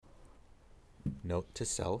Note to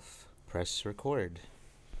self, press record.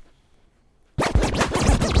 The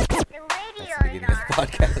That's the beginning of the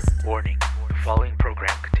podcast. Warning. The following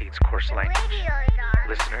program contains coarse language.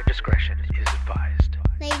 Listener discretion is advised.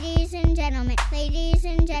 Ladies and gentlemen,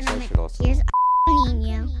 I should also here's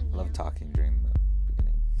Nino. love talking during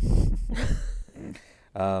the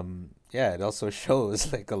beginning. Yeah, it also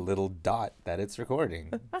shows like a little dot that it's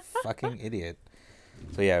recording. Fucking idiot.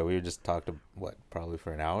 So yeah, we just talked probably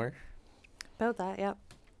for an hour, About that, yep.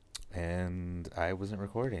 and I wasn't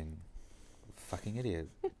recording. Fucking idiot.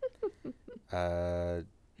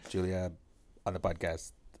 Julia, on the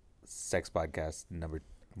podcast, sex podcast number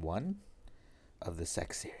 1 of the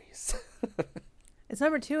sex series. It's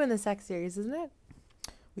number 2 in the sex series, isn't it?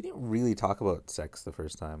 We didn't really talk about sex the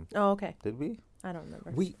first time, Oh, okay. did we? I don't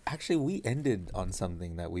remember. We ended on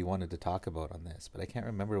something that we wanted to talk about on this, but I can't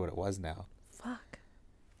remember what it was now. Fuck.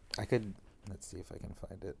 Let's see if I can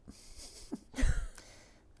find it. And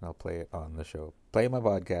I'll play it on the show. Play my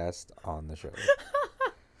podcast on the show.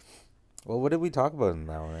 Well, what did we talk about in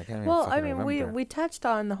that one? I can't even Well, fucking I mean, remember. we touched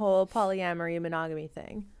on the whole polyamory monogamy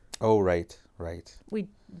thing. Oh, right. We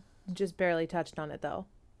just barely touched on it, though.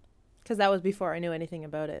 Because that was before I knew anything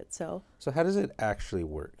about it, so. So how does it actually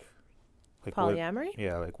work? Like what- Polyamory?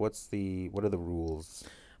 yeah, like what are the rules?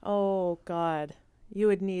 Oh, God. You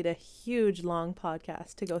would need a huge, long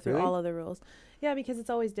podcast to go through Really? all of the rules. Yeah, because it's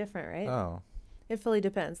always different, right? Oh, It fully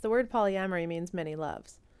depends. The word polyamory means many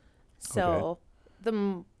loves. So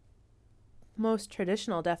the most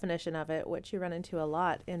traditional definition of it, which you run into a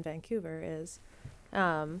lot in Vancouver, is,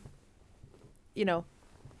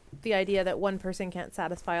 the idea that one person can't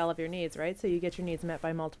satisfy all of your needs, right? So you get your needs met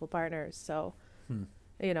by multiple partners. So,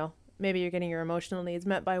 maybe you're getting your emotional needs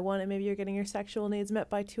met by one, and maybe you're getting your sexual needs met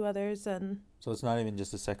by 2 others. And so it's not even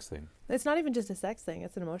just a sex thing. it's not even just a sex thing.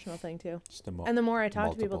 It's an emotional thing, too. Just a And the more I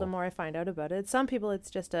talk to people, the multiple. more I find out about it. Some people, it's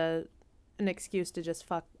just an excuse to just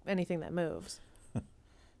fuck anything that moves.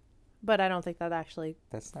 But I don't think that actually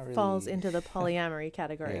That's not really falls into the polyamory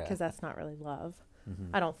category, Yeah. because that's not really love. Mhm.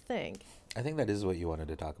 I don't think. I think that is what you wanted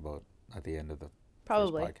to talk about at the end of the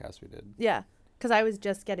Probably. first podcast we did. Yeah. Because I was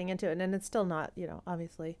just getting into it, and it's still not,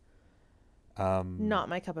 obviously not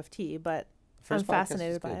my cup of tea, but First I'm podcast is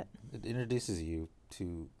fascinated by good. it. It introduces you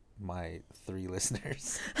to my 3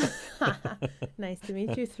 listeners. Nice to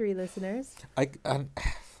meet you, 3 listeners. I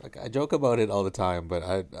joke about it all the time, but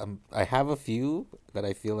I have a few that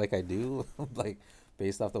I feel like I do, like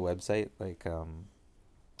based off the website, like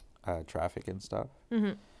traffic and stuff.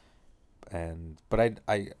 Mm-hmm. But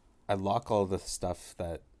I lock all the stuff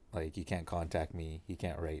that, like, you can't contact me, you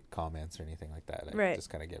can't write comments or anything like that. I Right. just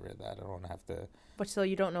kind of get rid of that. I don't want to have to. But so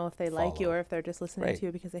you don't know if they like you Follow. or if they're just listening Right. to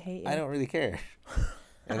you because they hate you. I don't really care.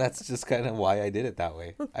 And that's just kind of why I did it that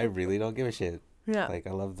way. I really don't give a shit. Yeah. Like,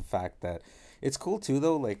 I love the fact that it's cool too,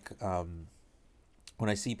 though. Like, when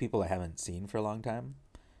I see people I haven't seen for a long time,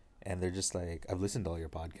 and they're just like, "I've listened to all your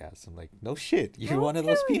podcasts." I'm like, "No shit, you're one of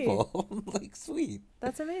those Okay. people." Like, sweet.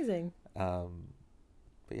 That's amazing.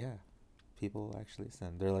 But yeah, people actually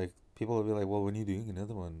send. They're like, people will be like, "Well, when are you doing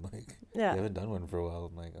another one?" Like, Yeah. you haven't done one for a while.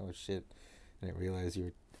 I'm like, "Oh shit, I didn't realize you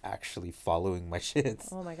were actually following my shits."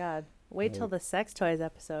 Oh, my God. Wait till the sex toys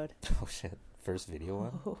episode. Oh shit, first video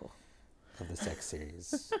one Oh. of the sex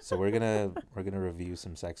series. So we're gonna review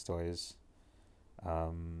some sex toys.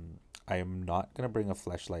 I am not gonna bring a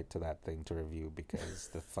fleshlight to that thing to review because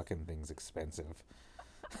the fucking thing's expensive.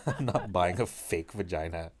 I'm not buying a fake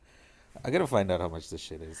vagina. I gotta find out how much this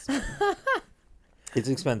shit is. It's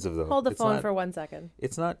expensive though. Hold the It's phone not- for 1 second.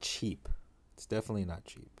 It's not cheap. It's definitely not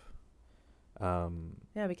cheap.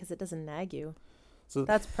 Yeah, because it doesn't nag you. So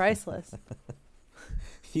That's priceless.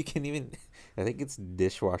 you can even. I think it's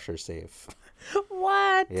dishwasher safe.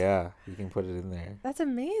 What? Yeah, you can put it in there. That's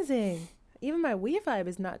amazing. Even my WeVibe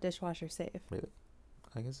is not dishwasher safe.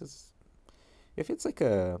 I guess it's if it's like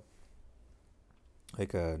a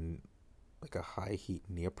high heat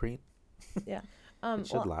neoprene. Yeah. It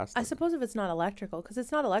should last. I suppose if it's not electrical, because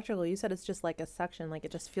it's not electrical, you said it's just like a suction, like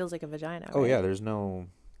it just feels like a vagina. Oh right? yeah, there's no.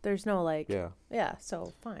 There's no like. Yeah, Yeah.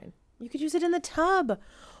 So fine. You could use it in the tub.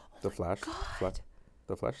 the flash. God.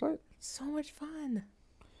 The flashlight. So much fun.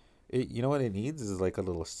 You know what it needs is like a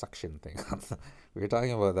little suction thing. We were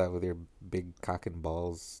talking about that with your big cock and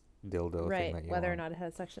balls dildo thing Right. that you Whether or want. not it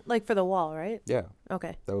has suction, like for the wall, right? Yeah,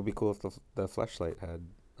 Okay. that would be cool if the flashlight had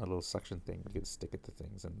a little suction thing. You could stick it to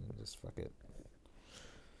things and then just fuck it.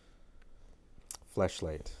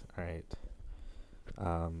 Fleshlight. All right.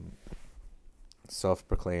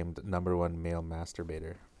 Self-proclaimed #1 male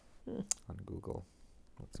masturbator on Google.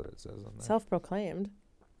 That's what it says on there. Self-proclaimed.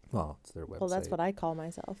 Well, it's their website. Well, that's what I call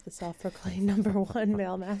myself, the self-proclaimed #1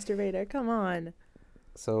 male masturbator. Come on.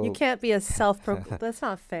 So You can't be a self-proclaimed. That's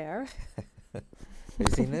not fair. have you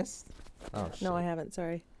seen this? Oh shit. No, I haven't.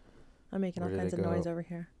 Sorry. I'm making Where all did kinds it of noise go? over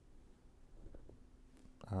here.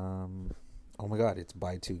 Oh my god, it's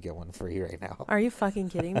buy two get one free right now. Are you fucking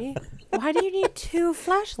kidding me? Why do you need 2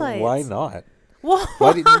 flashlights? Why not? Why?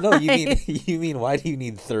 Why do no? You mean why do you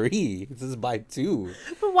need 3? This is buy 2.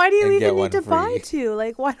 But why do you and get even one need to buy free? 2?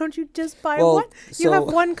 Like, why don't you just buy Well, one? You have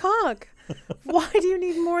so- 1 cock. Why do you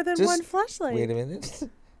need more than Just 1 flashlight? Wait a minute.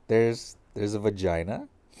 There's a vagina.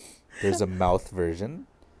 There's a mouth version.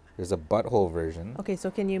 There's a butthole version. Okay,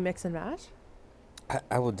 so can you mix and match?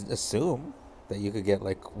 I would assume that you could get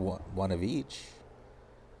like one of each.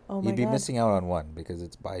 Oh my You'd be god. missing out on one because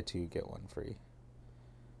it's buy 2 get 1 free.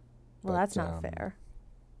 Well, but, that's not fair.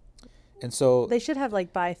 And so They should have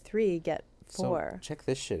like buy 3 get 4. So check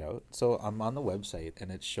this shit out. So I'm on the website and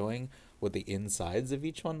it's showing what the insides of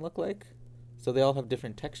each one look like. So they all have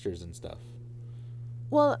different textures and stuff.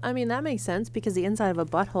 Well, I mean that makes sense because the inside of a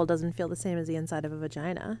butthole doesn't feel the same as the inside of a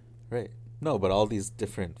vagina. Right. No, but all these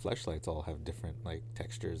different fleshlights all have different like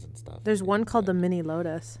textures and stuff. There's one called the Mini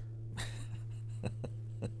Lotus.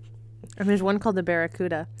 And there's one called the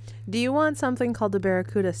Barracuda. Do you want something called the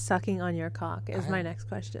Barracuda sucking on your cock? Is my next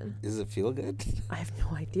question. Does it feel good? I have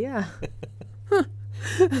no idea.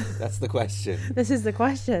 That's the question. This is the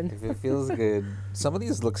question. If it feels good. Some of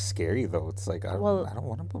these look scary though. It's like I don't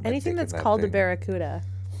want to put my Anything dick in that's that called the thing. Barracuda.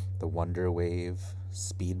 The Wonder Wave,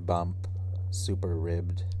 Speed Bump, Super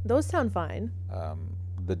Ribbed, Those sound fine.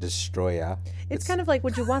 the Destroyer. It's kind of like,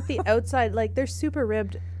 would you want the outside, like there's super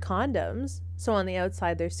ribbed condoms. So on the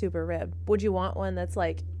outside, they're super ribbed. Would you want one that's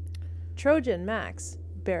like Trojan Max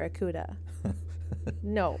Barracuda?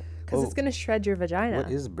 No, because it's Oh. going to shred your vagina.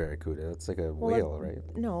 What is Barracuda? It's like a Well, whale, right?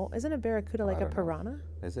 No, isn't a Barracuda like I a don't know. piranha?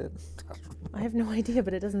 Is it? I have no idea,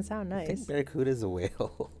 but it doesn't sound I think nice. Barracuda is a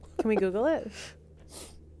whale. Can we Google it?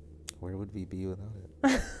 Where would we be without it?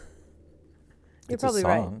 You're It's probably a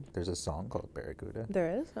right. song. There's a song called Barracuda. There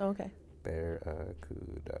is? Oh, okay.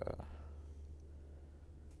 Barracuda.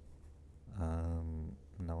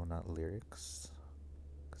 No, not lyrics.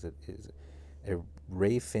 Because it is a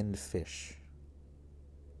ray-finned fish.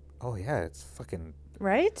 Oh yeah, it's fucking.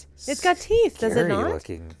 Right? It's got teeth, does it scary not?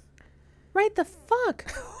 looking. Right the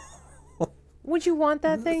fuck? Would you want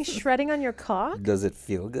that thing shredding on your cock? Does it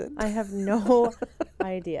feel good? I have no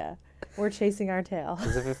idea. We're chasing our tail.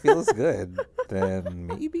 Because if it feels good, then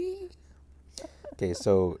maybe. Okay,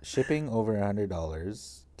 so shipping over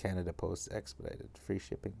 $100, Canada Post expedited, free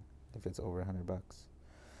shipping if it's over $100.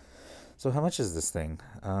 So how much is this thing?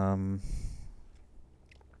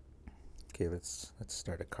 Okay, let's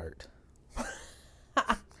start a cart.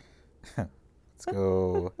 Let's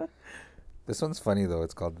go. This one's funny though.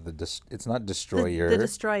 It's called it's not Destroyer. The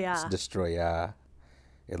Destroyer. It's Destroyer.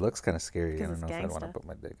 It looks kind of scary. I 'Cause don't know it's if I want to gangsta. put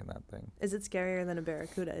my dick in that thing. Is it scarier than a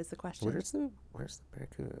Barracuda is the question. Where's the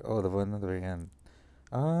Barracuda? Oh, the one at the very end.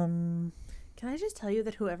 Can I just tell you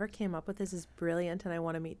that whoever came up with this is brilliant and I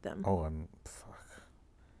want to meet them? Oh, fuck.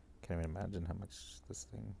 Can't even imagine how much this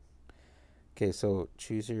thing. Okay, so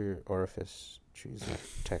choose your orifice. Choose your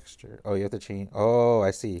texture. Oh, you have to change. Oh,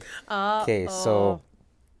 I see. Okay, so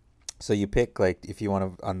you pick like if you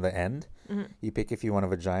want to on the end. Mm-hmm. You pick if you want a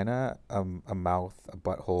vagina, a mouth, a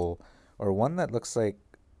butthole, or one that looks like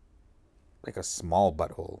a small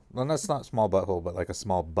butthole. Well, that's not small butthole, but like a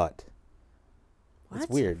small butt. What? It's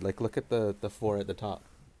weird. Like look at the 4 at the top.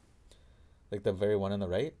 Like the very one on the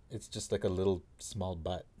right, it's just like a little small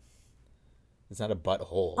butt. It's not a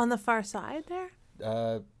butthole. On the far side there?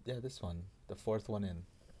 Yeah, this one, the 4th one in.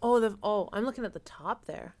 Oh, I'm looking at the top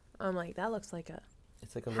there. I'm like, that looks like a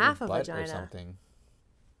It's like a half little a butt or vagina. something,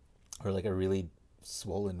 or like a really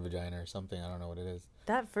swollen vagina or something. I don't know what it is.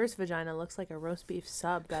 That first vagina looks like a roast beef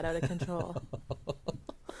sub got out of control.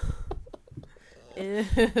 Ew.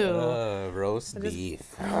 Roast I just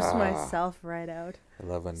beef. grossed myself right out. I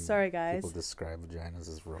love when Sorry, guys. people describe vaginas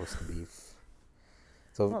as roast beef.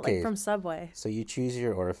 So Well, okay, like from Subway. so you choose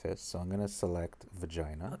your orifice. So I'm gonna select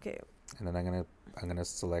vagina, Okay. and then I'm gonna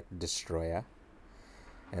select Destroyer,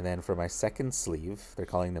 and then for my second sleeve, they're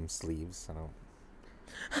calling them sleeves.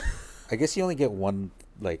 I guess you only get one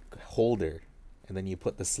like holder, and then you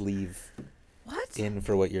put the sleeve What? in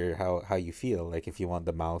for what how you feel. Like if you want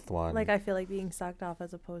the mouth one, Like I feel like being sucked off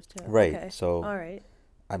as opposed to Right, Okay. so- all right.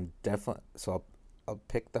 I'm definitely I'll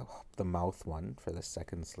pick the mouth one for the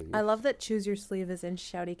second sleeve. I love that choose your sleeve is in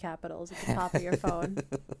shouty capitals at the top of your phone.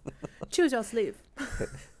 Choose your sleeve.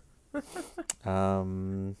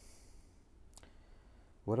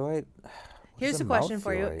 What do I? Here's a question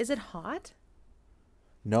for you: Is it hot?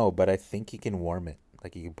 No, but I think you can warm it.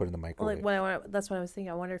 Like you can put it in the Well, microwave. like that's what I was thinking.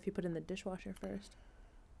 I wonder if you put it in the dishwasher first.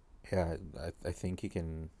 Yeah, I think you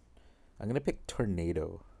can. I'm gonna pick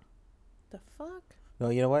Tornado. The fuck? No,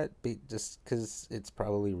 you know what? Just because it's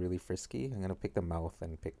probably really frisky, I'm gonna pick the mouth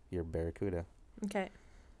and pick your Barracuda. Okay.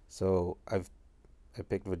 So I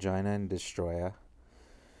picked Vagina and Destroya.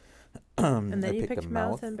 And then I you picked picked the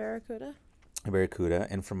mouth and Barracuda. Barracuda,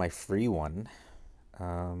 and for my free one,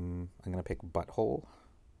 I'm gonna pick Butthole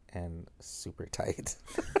and Super Tight.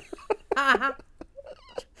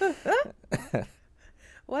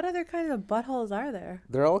 What other kinds of buttholes are there?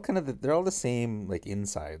 They're all they're all the same like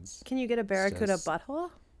insides. Can you get a Barracuda just- butthole?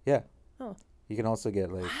 Yeah. Oh. You can also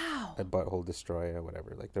get like Wow. a Butthole Destroyer or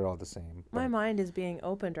whatever. Like they're all the same. My but mind is being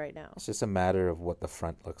opened right now. it's just a matter of what the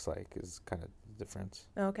front looks like is kind of the difference.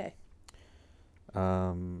 Okay.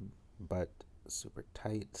 But Super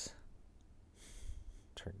Tight.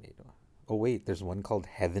 Tornado. Oh wait, there's one called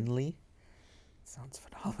Heavenly. Sounds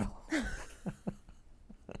phenomenal.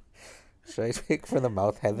 Should I pick for the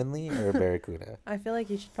mouth Heavenly or Barracuda? I feel like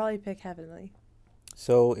you should probably pick Heavenly.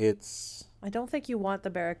 So it's I don't think you want the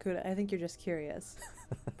Barracuda. I think you're just curious.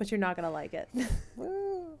 But you're not going to like it.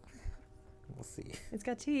 well, we'll see. It's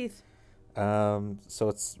got teeth. So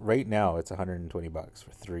it's right now it's $120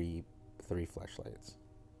 for three flashlights.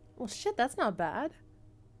 Well, shit, that's not bad.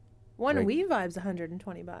 One Reg- Wii Vibe's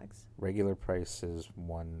 $120. Regular price is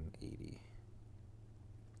 $180.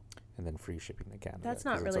 And then free shipping to Canada. That's 'cause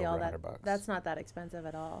not it's really over all that. $100. That's not that expensive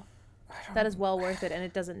at all. I That is don't- well worth it, and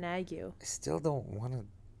it doesn't nag you. I still don't want to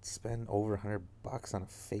spend over $100 on a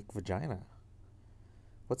fake vagina.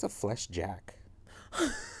 What's a flesh jack?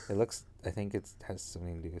 It looks. I think it has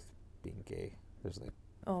something to do with being gay. There's like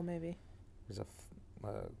Oh, maybe. there's a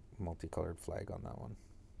multicolored flag on that one.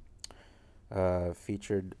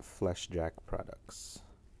 Featured flesh jack products.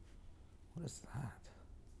 What is that?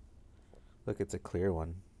 Look, it's a clear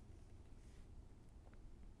one.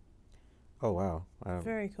 Oh wow!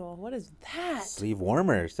 Very cool. What is that? Sleeve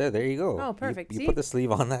warmer. So there you go. Oh, perfect. You See? put the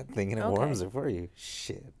sleeve on that thing and it Okay. warms it for you.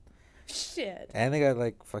 Shit. Shit. And they got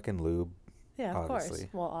like fucking lube, Yeah, of course. obviously.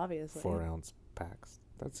 Well, obviously. 4-ounce packs.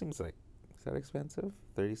 That seems like, is that expensive?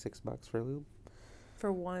 $36 for lube?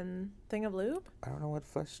 For one thing of lube? I don't know what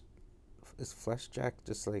is Flesh Jack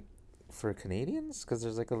just like for Canadians? Because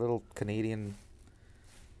there's like a little Canadian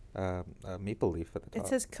maple leaf at the top. It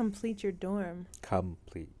says complete your dorm.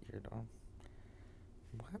 Complete your dorm.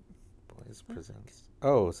 What? Boys Presents.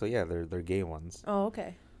 Oh, so yeah, they're gay ones. Oh,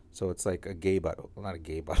 okay. So it's like a gay butthole. Well, not a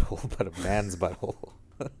gay butthole, but a man's butthole.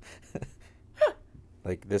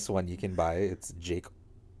 Like this one you can buy. It's Jake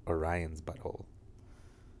Orion's butthole.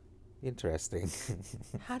 Interesting.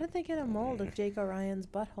 How did they get a mold of Jake Orion's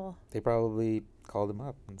butthole? They probably called him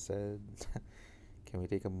up and said, "Can we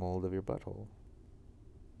take a mold of your butthole?"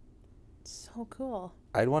 So cool.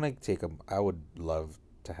 I'd want to take I would love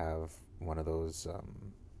to have one of those.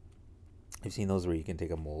 You've seen those where you can take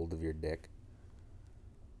a mold of your dick.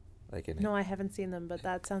 Like in No, I haven't seen them, but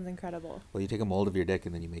that sounds incredible. Well, you take a mold of your dick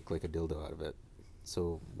and then you make like a dildo out of it.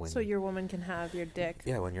 So when So your woman can have your dick.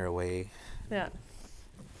 yeah, when you're away, Yeah.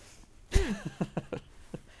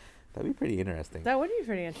 that'd be pretty interesting. That would be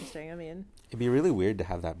pretty interesting. I mean, It'd be really weird to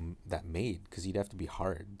have that made because you'd have to be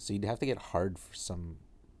hard. So you'd have to get hard for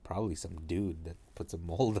probably some dude that puts a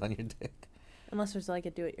mold on your dick. unless there's like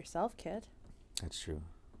a do-it-yourself kit. That's true.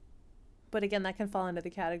 But again, that can fall into the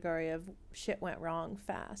category of shit went wrong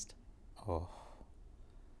fast. Oh,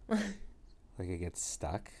 like it gets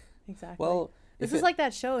stuck. Exactly. Well, this if is it- like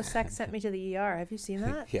that show, Sex Sent Me to the ER. Have you seen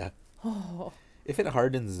that? yeah. Oh, If it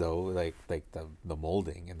hardens though, like the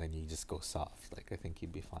molding, and then you just go soft, like I think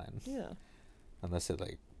you'd be fine. yeah. Unless it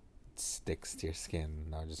like sticks to your skin,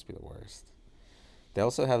 that would just be the worst. They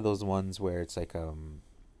also have those ones where it's like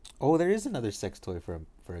oh, there is another sex toy for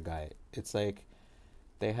a guy. It's like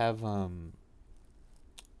they have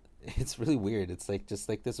it's really weird. It's like just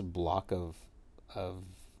like this block of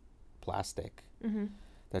plastic Mm-hmm.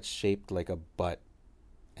 that's shaped like a butt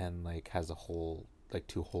and like has a hole, like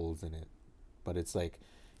 2 holes in it. But it's like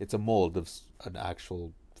it's a mold of an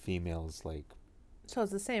actual female's like, So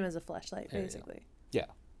it's the same as a fleshlight, Yeah, yeah. basically.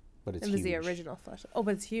 but it's It was huge. the original fleshlight. Oh,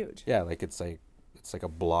 but it's huge. Yeah, like it's like a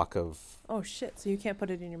block of. Oh shit! So you can't put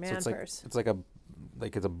it in your man so purse. it's like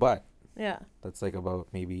it's a butt Yeah. that's like about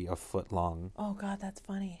maybe a foot long, Oh god, that's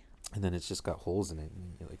funny. and then it's just got holes in it,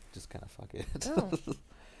 and you like just kind of fuck it. Oh.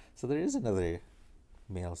 So there is another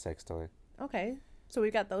male sex toy. Okay. So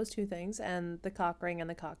we've got those two things and the cock ring and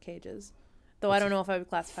the cock cages. Though I What's don't a- know if I would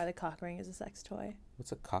classify the cock ring as a sex toy.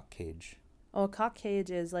 What's a cock cage? Oh, a cock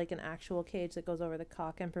cage is like an actual cage that goes over the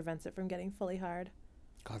cock and prevents it from getting fully hard.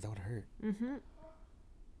 God, that would hurt. Mm-hmm.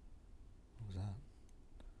 was that?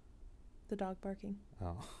 The dog barking.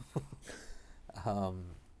 Oh.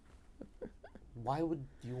 Why would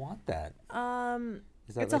you want that?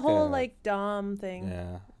 Is that It's a whole like dom thing.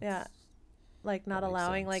 Yeah. Yeah. Like not That makes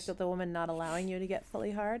allowing, like sense. the woman not allowing you to get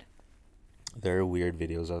fully hard. There are weird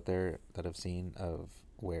videos out there that I've seen of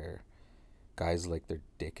where guys like their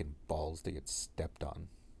dick and balls to get stepped on.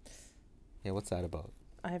 Yeah, what's that about?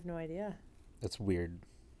 I have no idea. That's weird.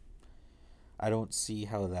 I don't see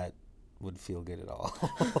how that would feel good at all.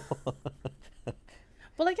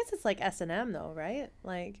 Well, I guess it's like S&M though, right?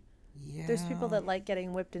 Like Yeah. there's people that like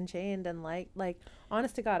getting whipped and chained and like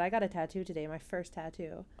honest to God, I got a tattoo today, my first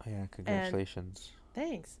tattoo. Oh yeah, congratulations.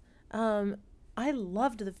 Thanks. I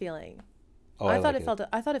loved the feeling. Oh, I like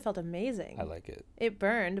thought it felt amazing. I like it. It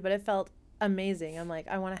burned, but it felt amazing. I'm like,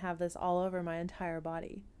 I want to have this all over my entire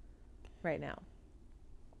body right now.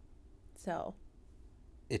 So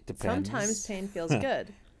It depends. sometimes pain feels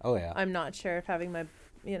good. Oh yeah. I'm not sure if having my,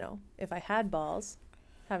 if I had balls,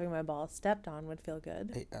 having my balls stepped on would feel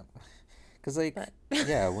good. Cause like But-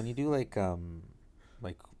 yeah, when you do like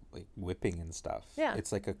whipping and stuff, Yeah.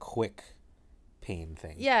 it's like a quick pain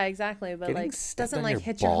thing. Yeah, exactly. But Getting like, stepped doesn't on like your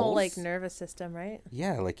hit your whole like balls? nervous system, right?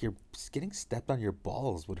 Yeah, like you're getting stepped on your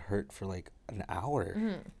balls would hurt for like an hour.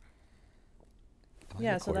 Mhm. Am I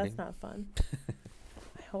Yeah, so recording? that's not fun.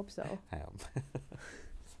 I hope so. I am.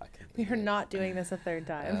 Fucking We're idiot. not doing this a third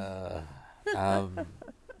time.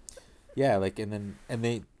 Yeah, like and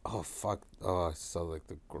they oh fuck I saw like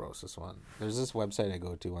the grossest one. There's this website I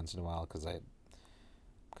go to once in a while because I'm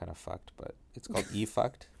kind of fucked, but it's called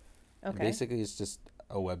eFucked. And Okay. basically, it's just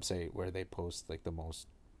a website where they post like the most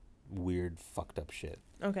weird, fucked up shit.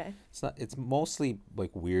 Okay. It's mostly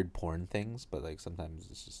like weird porn things, but like sometimes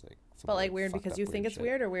it's just like. some But like other weird fucked because up you think it's shit.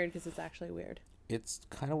 weird or weird because it's actually weird? It's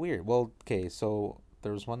kind of weird. Well, okay, so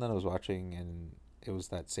there was one that I was watching, and it was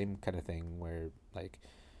that same kind of thing where like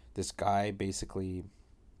this guy basically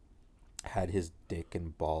had his dick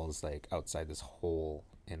and balls like outside this hole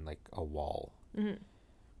in like a wall. Mm-hmm.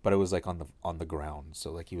 But it was like on the ground,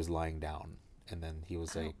 so like he was lying down, and then he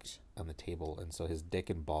was like Ouch. on the table, and so his dick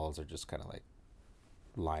and balls are just kind of like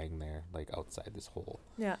lying there, like outside this hole.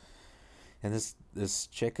 Yeah. And this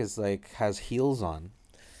chick is like has heels on,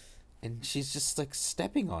 and she's just like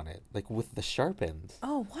stepping on it, like with the sharp end.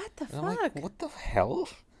 Oh, what the And I'm fuck? like, what the hell?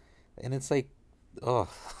 And it's like, oh,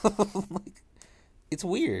 like it's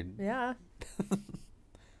weird. Yeah.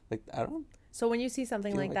 Like I don't. So when you see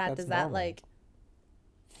something feel like like that, that's does that normal. like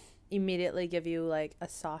immediately give you like a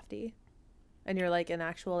softie? And you're like an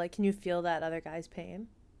actual like, can you feel that other guy's pain?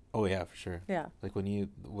 Oh yeah, for sure. Yeah. Like when you,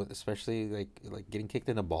 especially like getting kicked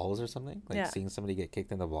in the balls or something. Like Yeah. seeing somebody get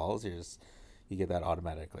kicked in the balls, you get that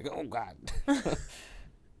automatic like, oh god.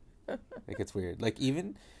 Like it's weird. Like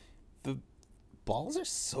even the balls are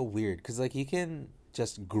so weird because like you can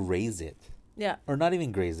just graze it Yeah. or not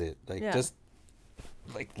even graze it, like Yeah. just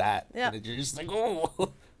like that. Yeah. And you're just like,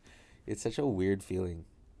 oh. It's such a weird feeling.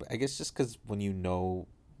 But I guess just because when you know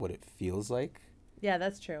what it feels like Yeah,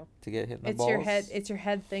 that's true. to get hit in the It's balls. your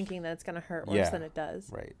head thinking that it's gonna hurt worse Yeah. than it does.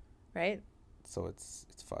 Right. Right? So it's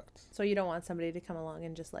fucked. So you don't want somebody to come along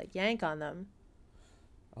and just like yank on them,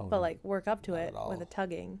 Oh, but like work up to not it at all. with a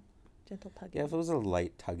tugging, gentle tugging. yeah, if it was a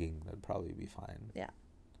light tugging, that'd probably be fine.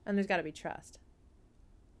 And there's got to be trust.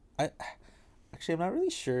 Actually, I'm not really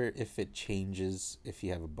sure if it changes if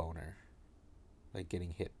you have a boner, like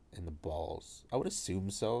getting hit in the balls. I would assume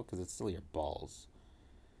so because it's still your balls,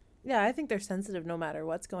 Yeah, I think they're sensitive no matter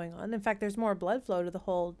what's going on. In fact, there's more blood flow to the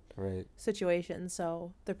whole right? situation,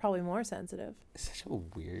 so they're probably more sensitive. It's such a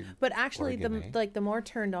weird. But actually, organ, the more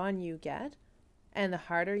turned on you get, and the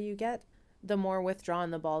harder you get, the more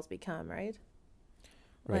withdrawn the balls become. Right?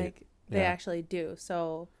 Right. Like they Yeah. actually do.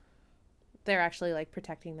 So they're actually like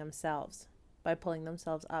protecting themselves by pulling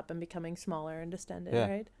themselves up and becoming smaller and distended. Yeah.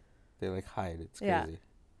 Right? They like hide. It's Yeah. crazy.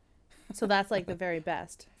 So that's like the very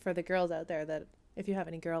best for the girls out there, that if you have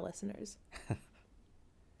any girl listeners,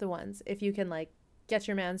 the ones, if you can like get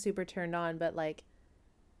your man super turned on, but like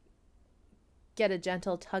get a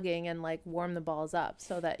gentle tugging and like warm the balls up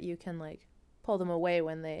so that you can like pull them away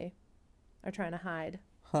when they are trying to hide.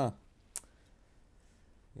 Huh.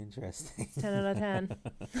 Interesting. 10 out of 10.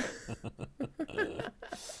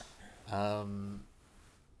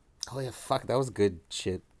 Oh yeah, fuck. That was good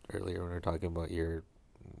shit earlier when we were talking about your,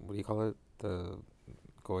 what do you call it? The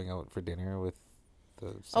going out for dinner with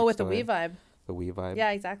the. Oh, with sex the Wii toy? vibe. The Wii vibe.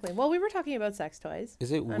 Yeah, exactly. Well, we were talking about sex toys.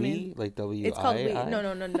 Is it I Wii mean, like W? It's called Wii.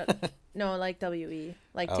 No. No, like WE.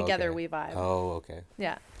 Like Oh, together okay. Wii vibe. Oh, okay.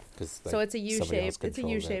 Yeah. 'Cause, So like, it's a somebody else U-shaped. It's a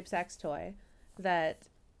controls it. U-shaped sex toy that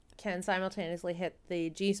can simultaneously hit the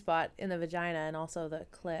G spot in the vagina and also the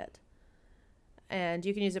clit. And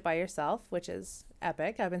you can use it by yourself, which is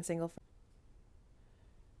epic. I've been single for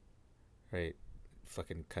Right.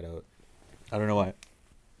 Fucking cut out. I don't know why.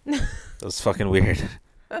 That was fucking weird.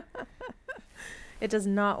 It does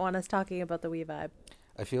not want us talking about the Wii Vibe.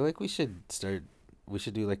 I feel like we should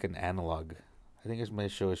do like an analog. I think my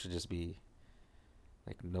show should just be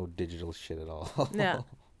like no digital shit at all. Yeah.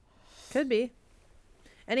 Could be.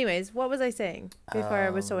 Anyways, what was I saying before I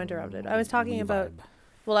was so interrupted? I was talking Wii about, vibe.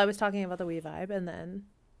 well, I was talking about the Wii Vibe and then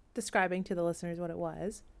describing to the listeners what it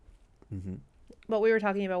was. Mm-hmm. But we were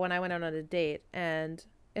talking about when I went out on a date, and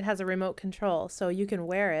it has a remote control, so you can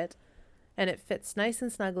wear it and it fits nice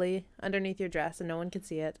and snugly underneath your dress and no one can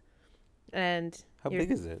see it. And How big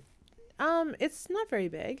is it? it's not very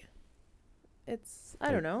big. It's,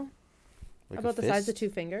 I don't know, Like about a the size of fist? 2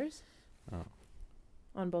 fingers Oh.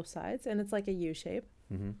 on both sides, and it's like a U shape.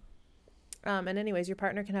 Mm-hmm. And anyways, your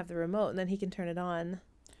partner can have the remote and then he can turn it on.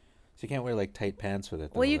 So you can't wear like tight pants with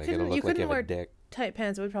it. Well, though. you Like, couldn't- it'll look you like couldn't have wear- a dick. Tight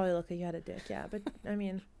pants, it would probably look like you had a dick, yeah. But, I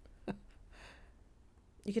mean,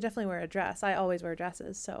 you could definitely wear a dress. I always wear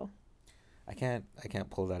dresses, so. I can't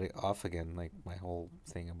pull that off again. Like my whole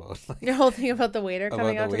thing about like Your whole thing about the waiter about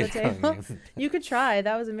coming the out to the waiter coming table. in. You could try.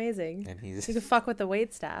 That was amazing. And he's You could fuck with the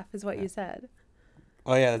wait staff, is what Yeah. you said.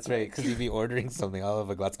 oh yeah, that's right. Because you'd be ordering something. I'll have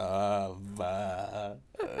a glass.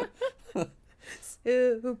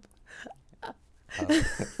 Soup.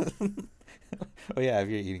 Oh yeah, if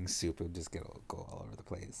you're eating soup, it would just go all over the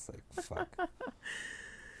place. Like fuck. Or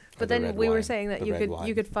But the then red we were wine, saying that the you red could wine.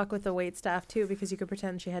 you could fuck with the wait staff too, because you could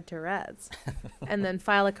pretend she had Tourette's and then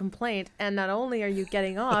file a complaint, and not only are you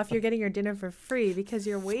getting off, you're getting your dinner for free because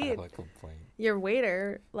your File a complaint.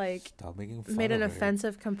 waiter like Stop making fun made an of her.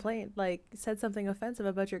 offensive complaint, like said something offensive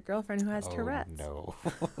about your girlfriend who has Oh, Tourette's. no.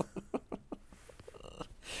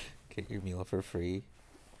 Get your meal for free.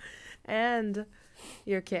 And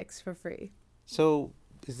your kicks for free. So,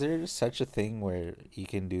 is there such a thing where you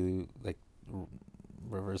can do like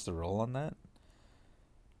reverse the role on that?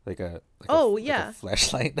 Like a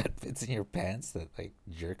flashlight that fits in your pants that like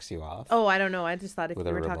jerks you off. Oh, I don't know. I just thought if with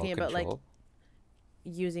you a were remote talking about like control?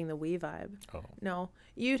 using the Wii Vibe. Oh, No,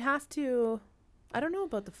 you'd have to. I don't know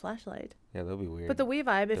about the flashlight, yeah, that'll be weird. but the Wii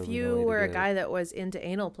Vibe, There'll if be no you way to were a get it. guy that was into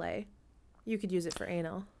anal play, you could use it for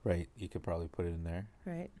anal, right, you could probably put it in there.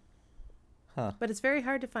 right? Huh? But it's very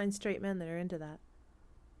hard to find straight men that are into that.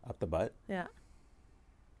 Up the butt. Yeah.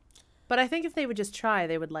 But I think if they would just try,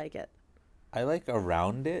 they would like it. I like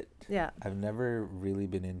around it. Yeah. I've never really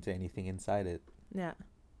been into anything inside it. Yeah.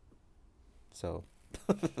 So,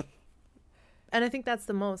 And I think that's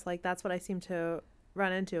the most, like, that's what I seem to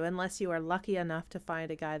run into, unless you are lucky enough to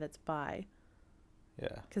find a guy that's bi.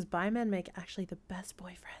 yeah. Because bi men make actually the best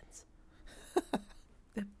boyfriends.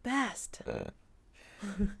 The best.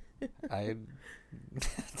 I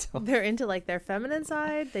don't, They're into, like, their feminine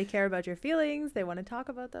side. They care about your feelings. They want to talk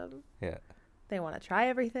about them. yeah. They want to try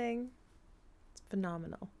everything. It's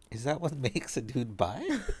phenomenal. Is that what makes a dude bi?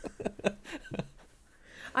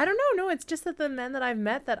 I don't know. No, it's just that the men that I've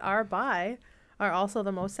met that are bi are also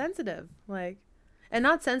the most sensitive. Like, and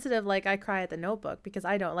not sensitive like I cry at the Notebook, because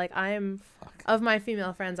I don't. Like, I'm, Fuck. of my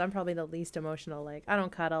female friends, I'm probably the least emotional. Like, I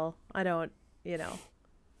don't cuddle. I don't,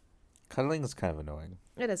 Cuddling is kind of annoying.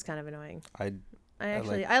 it is kind of annoying. I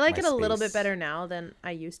I like it a little bit space. better now than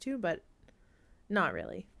I used to, but not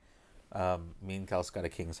really. Me and Kels got a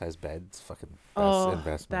king size bed. It's fucking best Oh,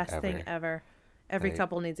 investment best ever. thing ever. Every Like-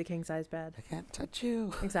 couple needs a king size bed. I can't touch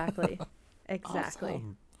you. Exactly. Exactly.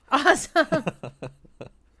 Awesome. Awesome.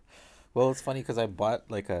 Well, it's funny because I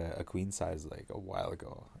bought like a queen size like a while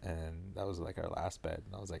ago, and that was like our last bed.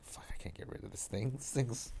 And I was like, "Fuck, I can't get rid of this thing.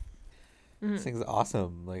 This thing's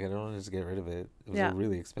awesome. Like, I don't want to just get rid of it." It was Yeah. a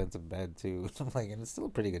really expensive bed too. I'm like, and it's still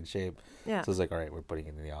in pretty good shape. Yeah. So I was like, "All right, we're putting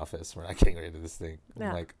it in the office. We're not getting rid of this thing." I'm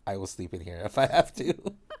Yeah. like, "I will sleep in here if I have to."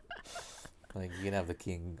 Like, you can have the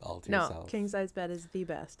king all to No, yourself. king size bed is the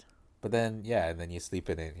best. But then, yeah, and then you sleep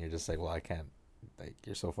in it, and you're just like, "Well, I can't." Like,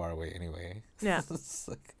 you're so far away anyway. Yeah. It's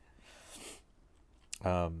like,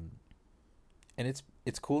 and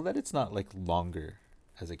it's cool that it's not like longer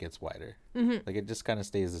as it gets wider. Mm-hmm. Like, it just kind of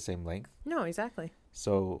stays the same length. No, exactly.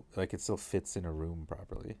 So like it still fits in a room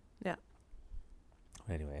properly. Yeah.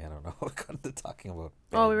 Anyway, I don't know. We got into talking about.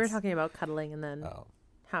 Oh, we were beds. talking about cuddling and then Oh,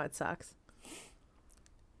 how it sucks.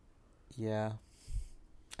 yeah.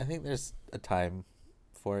 I think there's a time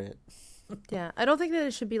for it. Yeah, I don't think that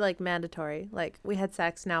it should be like mandatory. Like, we had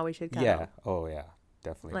sex, now we should cuddle. Yeah. Oh yeah.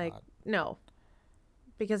 Definitely Like, not. no.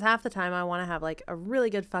 Because half the time I want to have like a really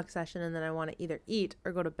good fuck session, and then I want to either eat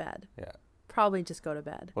or go to bed. Yeah. Probably just go to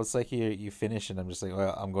bed. Well, it's like you finish and I'm just like,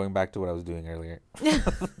 well, I'm going back to what I was doing earlier.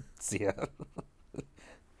 See ya.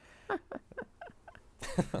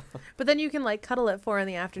 But then you can like cuddle at 4 in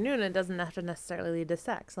the afternoon and it doesn't have to necessarily lead to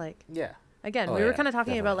sex. Like, Yeah. again, Oh, we were yeah, kind of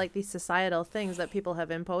talking about definitely. like these societal things that people have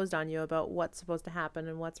imposed on you about what's supposed to happen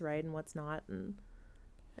and what's right and what's not. And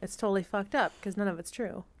it's totally fucked up because none of it's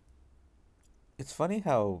true. It's funny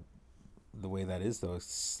how the way that is though.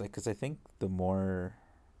 It's like because I think the more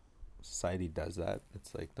society does that,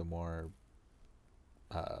 it's like the more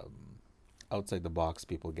outside the box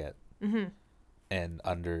people get, Mm-hmm. and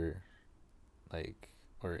under, like,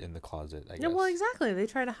 or in the closet. I Yeah, guess. well, exactly. They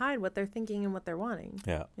try to hide what they're thinking and what they're wanting,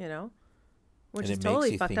 Yeah. you know, which And is it makes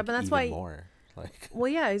totally you fucked think up. And that's even why, more like.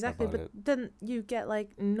 well, yeah, exactly. about But it. then you get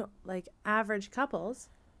like, no, like average couples,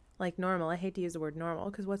 like normal. I hate to use the word normal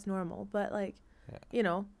because what's normal? But like, Yeah. you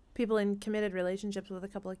know, people in committed relationships with a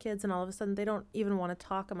couple of kids and all of a sudden they don't even want to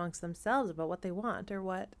talk amongst themselves about what they want or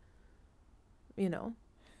what, you know,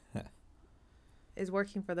 is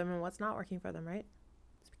working for them and what's not working for them, right?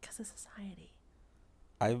 It's because of society.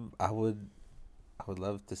 I would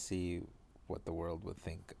love to see what the world would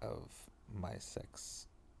think of my sex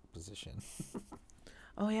position.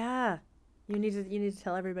 Oh yeah. You need to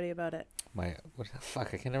tell everybody about it. My what the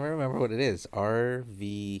fuck? I can never remember what it is.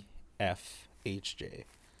 RVFHJ.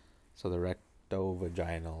 So the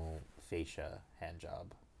rectovaginal fascia hand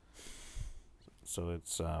job. So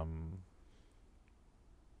it's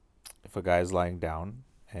if a guy's lying down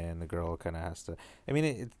and the girl kind of has to. I mean,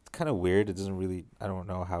 it's kind of weird. It doesn't really. I don't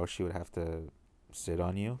know how she would have to sit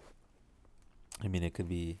on you. I mean, it could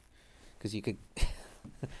be, because you could,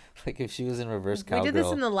 like if she was in reverse cowgirl. We did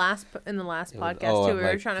this in the last It was- podcast oh, too. I'm We were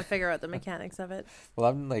like- trying to figure out the mechanics of it. Well,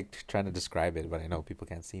 I'm like trying to describe it, but I know people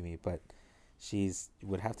can't see me. But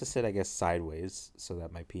would have to sit, I guess, sideways so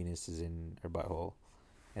that my penis is in her butthole,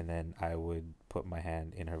 and then I would put my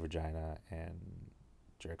hand in her vagina and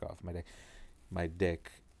jerk off my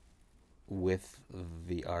dick with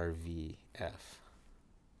the RVF.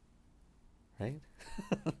 Right?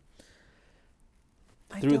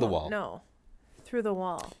 Through the wall. No, through the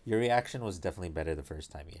wall. Your reaction was definitely better the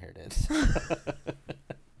first time you heard it.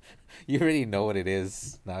 You already know what it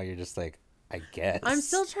is. Now you're just like, I guess. I'm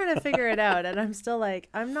still trying to figure it out, and I'm still like,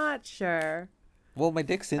 I'm not sure. Well, my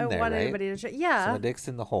dick's in I there, want right? anybody to try. So Yeah, my dick's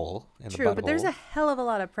in the hole. In true, the but there's a butthole. hell of a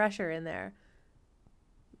lot of pressure in there.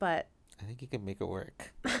 But I think you can make it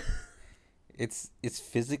work. It's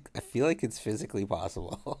I feel like it's physically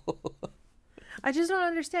possible. I just don't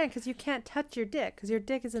understand because you can't touch your dick because your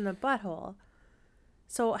dick is in the butthole.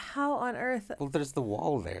 So how on earth? Well, there's the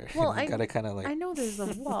wall there. Well, and you gotta kind of like. I know there's a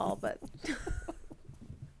wall, but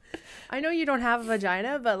I know you don't have a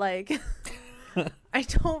vagina, but like, I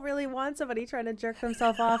don't really want somebody trying to jerk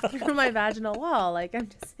themselves off through my vaginal wall. Like, I'm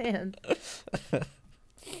just saying.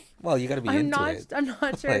 Well, you gotta be into it. I'm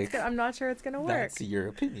not sure. Like, I'm not sure it's gonna work. That's your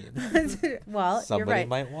opinion. Well, Somebody you're right.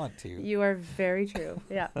 might want to. You are very true.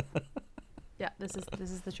 Yeah. Yeah. This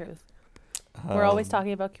is the truth. We're always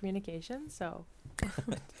talking about communication, so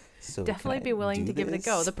So definitely can I be willing do to give it a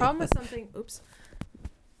go. this? The problem with something, oops,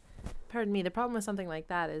 pardon me. The problem with something like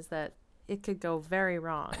that is that it could go very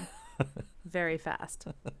wrong, very fast.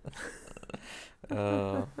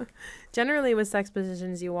 Generally, with sex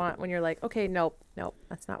positions, you want when you're like, okay, nope,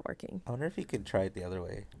 that's not working, I wonder if you could try it the other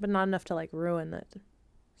way. but not enough to like ruin it.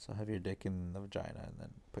 So have your dick in the vagina and then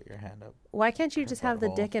put your hand up. Why can't you Her just have the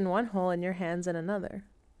butthole. dick in one hole and your hands in another,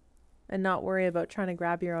 and not worry about trying to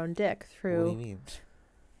grab your own dick through? What do you mean?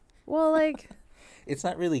 Well, like, It's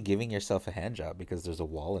not really giving yourself a hand job because there's a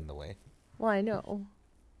wall in the way. well, I know,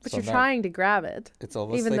 but So you're not- trying to grab it, It's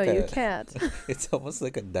almost even like though you a- can't. It's almost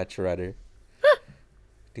like a Dutch rudder.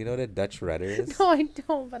 Do you know what a Dutch rudder is? No, I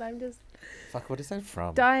don't. But I'm just Fuck, what is that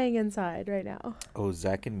from? dying inside right now. Oh,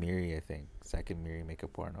 Zack and Miri, I think. Zack and Miri make a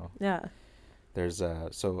porno. Yeah. There's a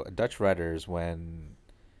Dutch rudder is when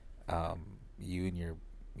you and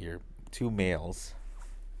your two males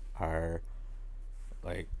are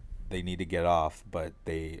like they need to get off but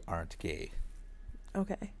they aren't gay,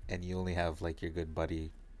 Okay. and you only have like your good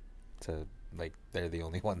buddy to like they're the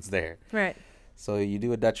only ones there. Right. So you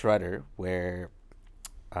do a Dutch rudder where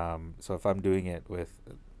so if I'm doing it with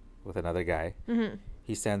another guy, Mhm.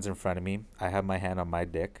 he stands in front of me, I have my hand on my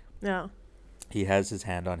dick, Yeah. he has his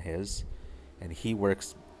hand on his, and he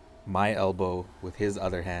works my elbow with his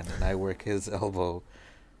other hand, and I work his elbow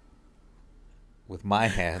with my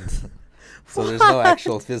hand. So there's no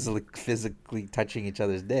actual physically touching each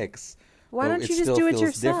other's dicks. Why but don't you just still do it feels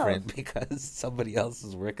yourself? different because somebody else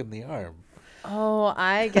is working the arm. Oh,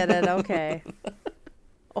 I get it. Okay.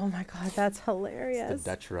 Oh my god, that's It's hilarious. the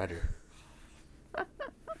Dutch rudder.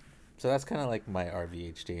 So that's kind of like my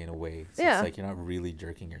RVHJ in a way. So Yeah. It's like you're not really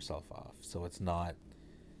jerking yourself off. So it's not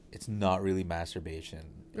really masturbation.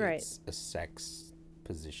 Right. It's a sex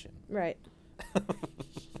proposition. Right.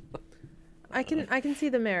 I can see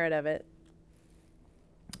the merit of it.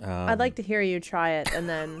 I'd like to hear you try it and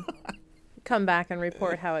then come back and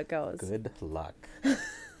report how it goes. Good luck.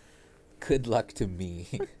 Good luck to me.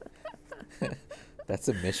 That's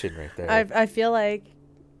a mission right there. I feel like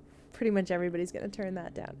pretty much everybody's going to turn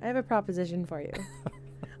that down. I have a proposition for you.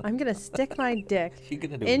 I'm going to stick my dick You're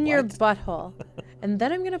gonna do in your what? butthole, and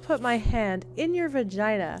then I'm going to put my hand in your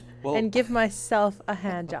vagina and give myself a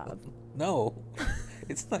hand job. No.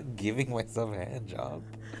 It's not giving myself a hand job.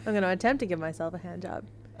 I'm going to attempt to give myself a hand job.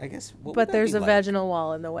 I guess. What would But that there's be a like? vaginal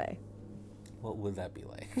wall in the way. What would that be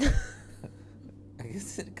like? I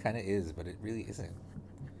guess it kind of is, but it really isn't.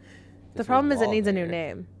 The There's problem is it wall needs a new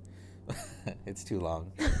there. name. It's too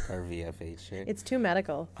long. RVFH shit. It's too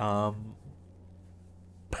medical.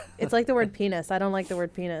 It's like the word penis. I don't like the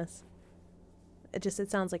word penis. It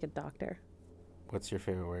sounds like a doctor. What's your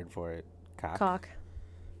favorite word for it? Cock.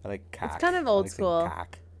 I like cock. kind of I old like saying school.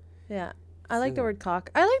 Cock. Yeah. I like the So word cock.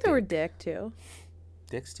 I like the word dick too.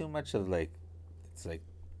 Dick's too much of like,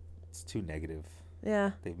 it's too negative.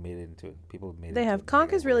 Yeah. They've made it into it. People have made it. They into have. a Cock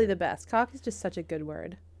is negative really word. the best. Cock is just such a good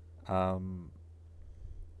word.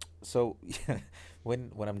 So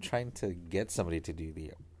when I'm trying to get somebody to do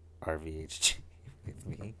the RVHG with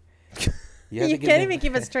me, You have to can't give them- even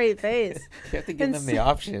keep a straight face. You have to give And them the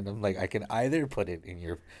option. I'm like, I can either put it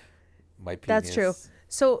in my penis. That's true.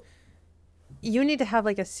 So you need to have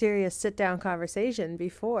like a serious sit down conversation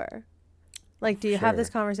before. Like, do you have this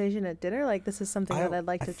Sure. conversation at dinner? Like, this is something that I'd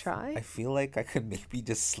like to try. I feel like I could maybe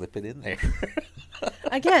just slip it in there.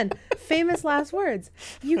 Again, famous last words.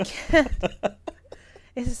 You can't.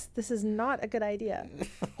 This is not a good idea.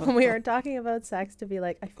 When we are talking about sex, to be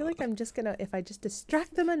like, I feel like I'm just gonna, if I just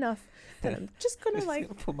distract them enough, then I'm just gonna Just like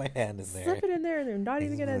gonna put my hand in there. slip it in there, and they're not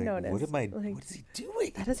even He's gonna like, notice. What am I? Like, What is he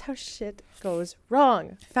doing? that is how shit goes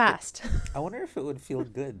wrong fast. I wonder if it would feel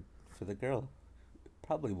good for the girl.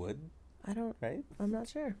 Probably would, right? I'm not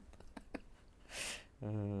sure.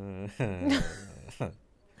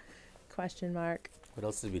 Question mark. What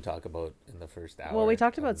else did we talk about in the first hour? Well, we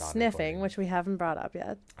talked of about sniffing, non-recording? which we haven't brought up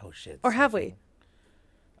yet. Oh shit! Or have we? sniffing.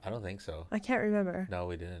 I don't think so. I can't remember. No,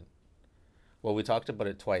 we didn't. Well, we talked about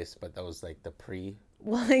it twice, but that was like the pre-podcast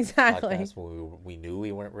Well, exactly. when we knew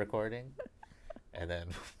we weren't recording, and then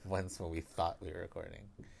once when we thought we were recording.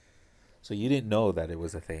 So you didn't know that it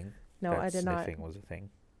was a thing. No, that I did not. Sniffing was a thing,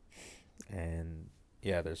 and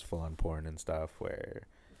yeah, there's full-on porn and stuff where,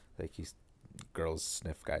 like, girls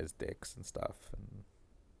sniff guys' dicks and stuff and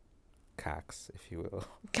cocks, if you will.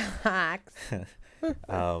 Cocks.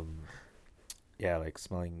 Yeah, like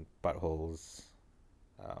smelling buttholes,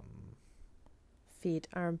 Feet,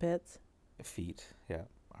 armpits. feet, yeah,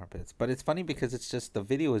 armpits. But it's funny because it's just the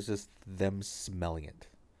video is just them smelling it.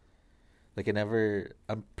 Like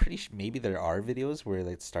I'm pretty sure maybe there are videos where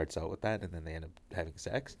it starts out with that and then they end up having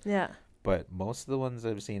sex. Yeah. But most of the ones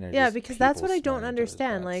I've seen are Yeah, just because that's people what I don't smelling each other's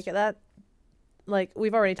understand. butts. Like that, like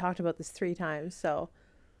we've already talked about this 3 times, so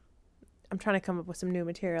I'm trying to come up with some new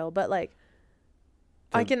material. But like,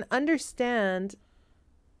 I The- can understand,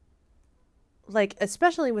 like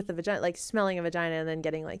especially with the vagina, like smelling a vagina and then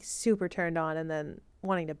getting like super turned on and then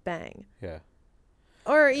wanting to bang, Yeah.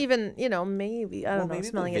 or even maybe I Well, don't know, maybe the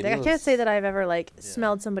smelling a dick. I can't say videos- that I've ever like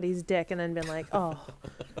smelled somebody's dick and then been like, oh,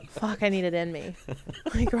 fuck, I need it in me,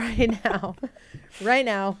 like right now.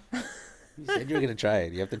 You said you were gonna try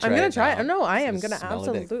it. You have to try I'm gonna it try now. it. No, I Just am gonna smell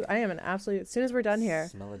a dick. absolutely. I am an absolute. As soon as we're done here,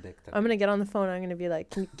 Smell a dick. I'm gonna get on the phone. And I'm gonna be like,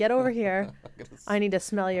 "Can you get over here? I need to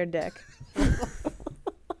smell your dick."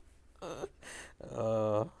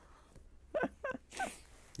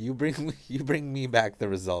 You bring me back the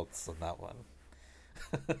results on that one.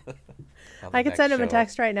 On I the could send next him a show.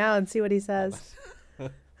 text right now and see what he says.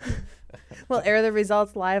 We'll air the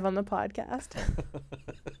results live on the podcast.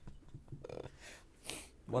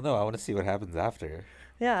 Well, no, I want to see what happens after.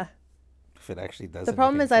 Yeah. If it actually does. The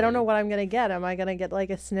problem anything is I for don't know you. what I'm gonna get. Am I gonna get like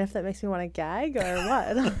a sniff that makes me want to gag or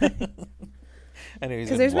what? I know he's Because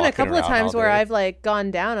been there's been a walking couple of around times all where day. I've like gone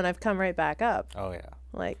down and I've come right back up. Oh yeah.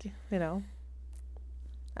 Like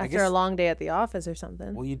I after guess- a long day at the office or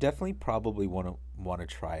something. Well, you definitely probably want to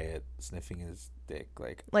try it sniffing his dick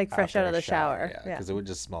Like fresh after out a of the shower. Yeah, Yeah. because it would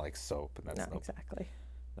just smell like soap, and that's No, exactly.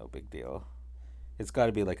 no big deal. It's got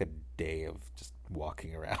to be like a day of just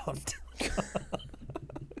walking around.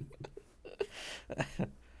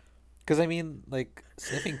 Because I mean, like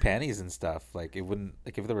sniffing panties and stuff, like it wouldn't,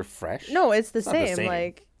 like if they were fresh. No, it's the It's not the same. same.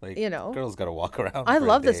 Like girls got to walk around. I for a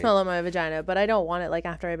love the day. smell of my vagina, but I don't want it like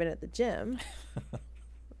after I've been at the gym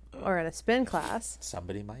or in a spin class.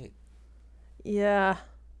 Somebody might. Yeah.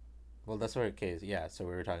 Well, that's where it case. Yeah, so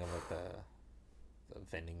we were talking about the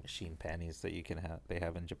vending machine panties that you can have. They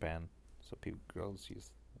have in Japan. So girls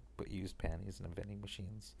put used panties in the vending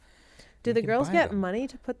machines. Do You the can girls buy get them. money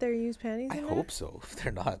to put their used panties I in there? hope so. If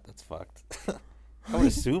they're not, that's fucked. I would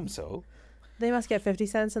assume so. They must get 50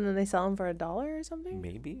 cents and then they sell them for $1 or something?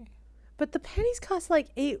 Maybe. But the panties cost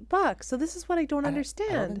like $8. So this is what I don't I don't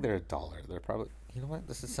understand. think they're $1. They're probably. You know what?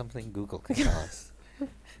 This is something Google can tell us.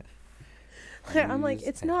 I'm like, Used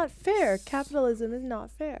it's not fair. panties. Capitalism is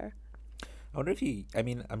not fair. I wonder if you. I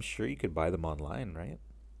mean, I'm sure you could buy them online, right?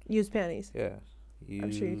 Used panties. Yeah.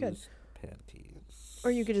 I'm sure you could. Used panties.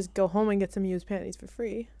 Or you could just go home and get some used panties for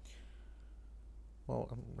free.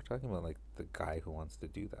 Well, we're talking about like the guy who wants to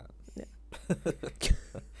do that. Yeah.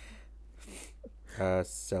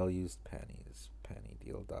 Sell used panties.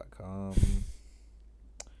 Pantydeal.com.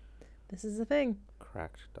 This is the thing.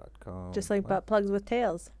 Cracked.com. Just like What? butt plugs with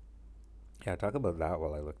tails. Yeah, talk about that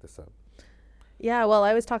while I look this up. Yeah, well,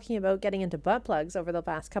 I was talking about getting into butt plugs over the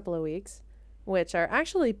past couple of weeks, which are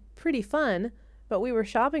actually pretty fun, but we were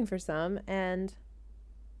shopping for some and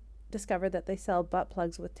discovered that they sell butt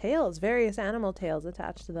plugs with tails, various animal tails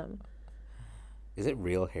attached to them. Is it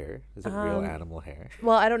real hair? Is it real animal hair?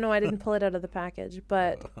 Well, I don't know. I didn't pull it out of the package,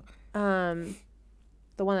 but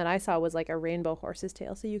the one that I saw was like a rainbow horse's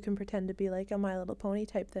tail, so you can pretend to be like a My Little Pony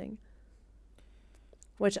type thing.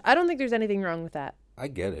 Which I don't think there's anything wrong with that. I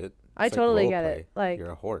get it. I It's like totally role get play. it. Like,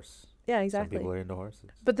 You're a horse. yeah, Some exactly. people are into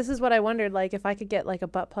horses. But this is what I wondered, like, if I could get like a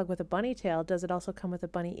butt plug with a bunny tail, does it also come with a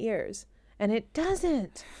bunny ears? And it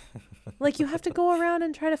doesn't. Like, you have to go around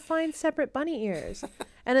and try to find separate bunny ears.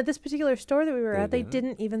 And at this particular store that we were They at, they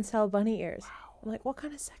didn't? didn't even sell bunny ears. I'm like, what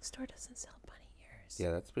kind of sex store doesn't sell bunny ears?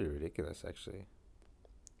 Yeah, that's pretty ridiculous, actually.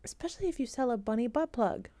 Especially if you sell a bunny butt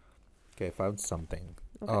plug. Okay, I found something.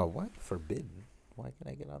 Okay. Oh, what? Forbidden? Why can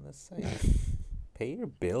I get on this site? Pay your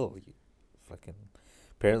bill, you fucking...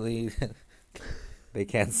 Apparently, they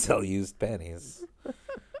can't sell used panties.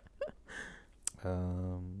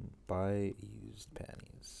 Buy used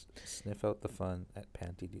panties. Sniff out the fun at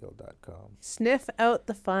pantydeal.com. Sniff out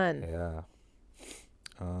the fun. Yeah.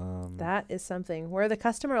 That is something where the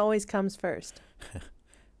customer always comes first.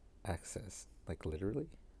 Access. Like, literally?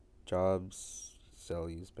 Jobs, sell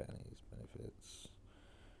used panties, benefits.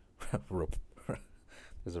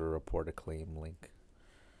 There's a report a claim link.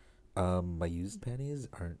 My used panties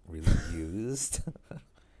aren't really used.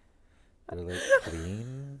 They're like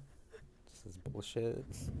clean. This is bullshit.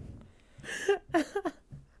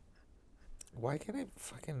 Why can't I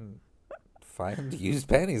fucking find used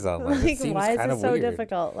panties online? It Like, seems why is kind it of so weird.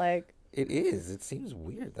 difficult? Like, It is. It seems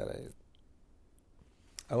weird that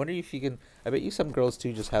I wonder if you can. I bet you some girls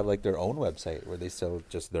too just have like their own website where they sell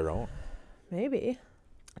just their own. maybe.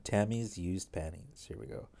 Tammy's used panties. Here we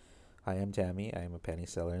go. Hi, I'm Tammy. I am a panty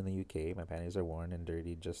seller in the UK. My panties are worn and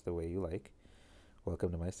dirty just the way you like.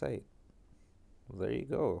 Welcome to my site. Well, there you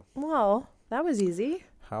go. Well, that was easy.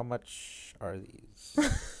 How much are these?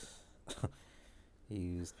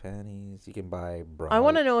 Used panties. You can buy bra. I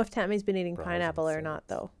want to know if Tammy's been eating bras pineapple and or not, sets.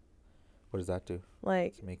 though. What does that do?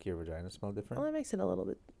 Like, Does it make your vagina smell different? well, that makes it a little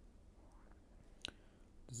bit.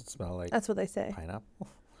 Does it smell like That's what they say. pineapple?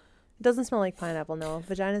 It doesn't smell like pineapple, no.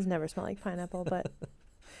 Vaginas never smell like pineapple, but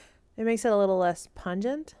it makes it a little less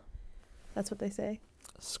pungent. That's what they say.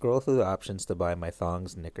 Scroll through the options to buy my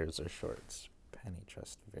thongs, knickers, or shorts. Penny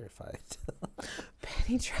Trust verified.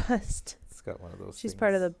 Penny Trust. It's got one of those. She's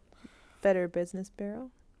part of things. the Better Business Bureau.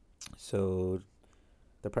 So,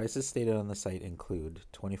 the prices stated on the site include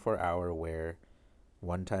 24-hour wear,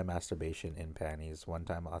 one-time masturbation in panties,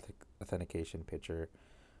 one-time authentication picture,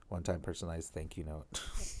 one-time personalized thank you note.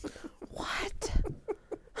 What?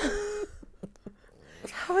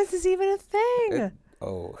 How is this even a thing?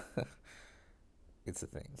 Oh, it's a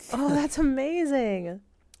thing. Oh, that's amazing.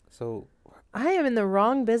 So, I am in the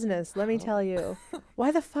wrong business, let me How? tell you.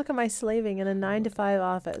 Why the fuck am I slaving in a 9-to-5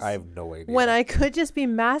 office I have no idea. when I could just be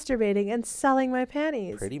masturbating and selling my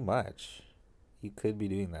panties? Pretty much. You could be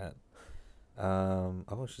doing that.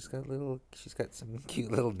 Oh, she's got some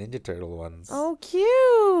cute little Ninja Turtle ones. Oh,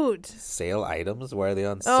 cute. Sale items? Why are they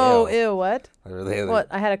on sale? Oh, ew, what? Are they What,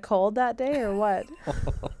 I had a cold that day or what?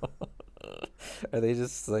 Are they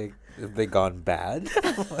just like, have they gone bad?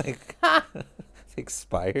 Like,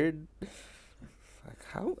 expired? Fuck,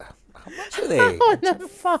 how much are they? What I'm the trying to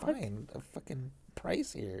fuck? find a fucking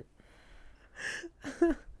price here.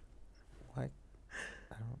 Why?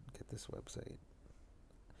 I don't get this website.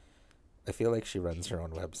 I feel like she runs her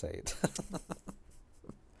own website.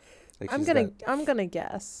 Like I'm gonna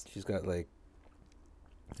guess. she's got like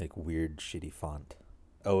weird shitty font.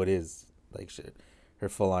 Oh, it is like her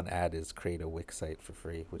full on ad is create a Wix site for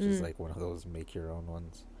free, which is like one of those make your own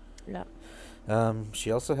ones. Yeah.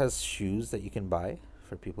 She also has shoes that you can buy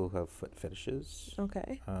for people who have foot fetishes.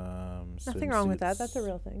 Okay. Nothing wrong with that. That's a swimsuits.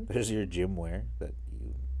 real thing. There's your gym wear that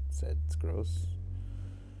you said it's gross.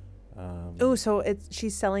 Oh, so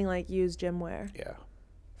she's selling like used gym wear. Yeah.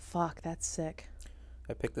 Fuck, that's sick.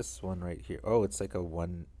 I picked this one right here. Oh, it's like a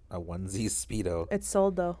onesie Speedo. It's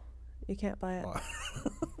sold though. You can't buy it. Oh.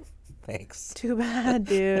 Thanks. Too bad,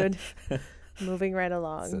 dude. Moving right It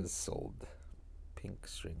along. says sold. Pink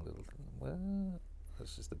string little thing. What?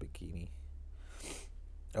 That's just a bikini.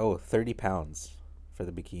 Oh, 30 pounds for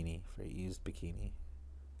the bikini, for a used bikini.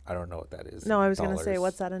 I don't know what that is. No, in I was gonna say, dollars.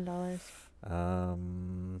 what's that in dollars?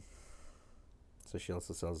 So she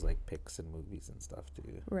also sells like pics and movies and stuff too.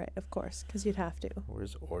 Right, of course, because you'd have to.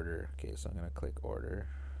 Where's order? Okay, so I'm gonna click order.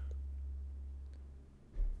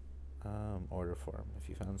 Order form. If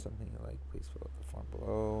you found something you like, please fill out the form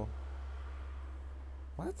below.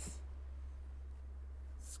 What? This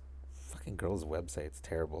fucking girl's website's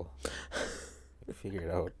terrible. Figure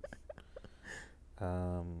it out.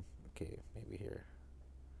 Okay, maybe here.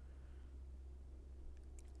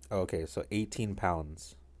 Oh, okay, so 18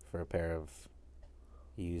 pounds for a pair of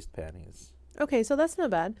used panties. Okay, so that's not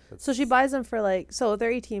bad. So she buys them for like, so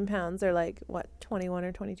they're 18 pounds. They're like, what, 21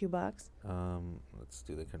 or 22 bucks? Let's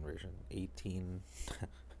do the conversion. 18.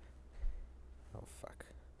 Oh, fuck.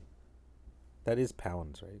 That is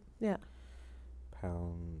pounds, right? Yeah.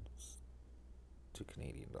 Pounds to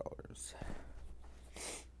Canadian dollars.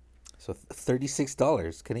 So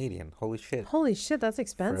 $36 Canadian. Holy shit. Holy shit, that's For a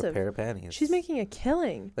expensive. pair of panties. She's making a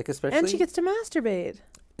killing. like especially And she gets to masturbate.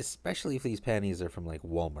 especially if these panties are from like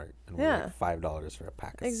Walmart and Yeah. we're like $5 for a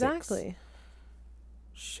pack of Exactly. 6.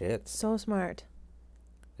 Shit. So smart.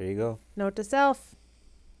 There you go. Note to self.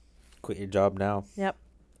 Quit your job now. Yep,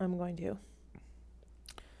 I'm going to.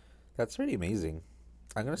 That's pretty amazing.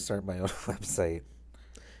 I'm gonna start my own website.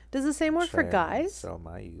 Does the same work for Try and guys? Sell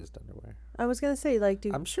my used underwear. I was going to say, like,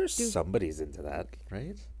 I'm sure somebody's into that,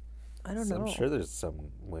 right? I don't know. I'm sure there's some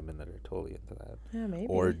women that are totally into that. Yeah, maybe.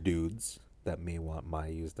 Or dudes that may want my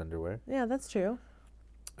used underwear. Yeah, that's true.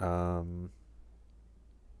 Yeah.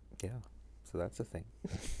 So that's a thing.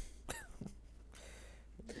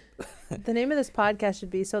 The name of this podcast should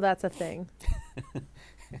be So That's a Thing.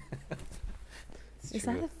 Is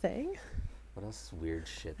that a thing? What else is weird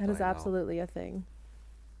shit? That do is I know? absolutely a thing.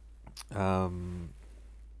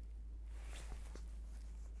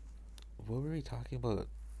 What were we talking about?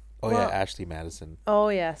 Oh Well- yeah, Ashley Madison. Oh,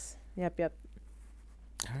 yes. Yep.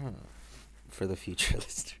 I don't know. For the future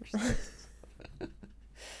listeners.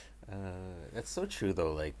 That's so true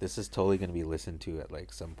though. Like this is totally gonna be listened to at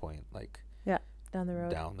like some point, like Down the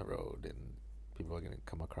road. down the road, and people are gonna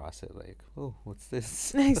come across it like, oh, what's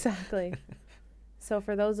this? Exactly. So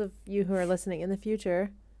for those of you who are listening in the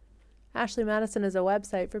future, Ashley Madison is a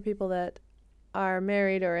website for people that are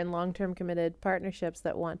married or in long-term committed partnerships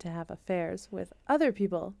that want to have affairs with other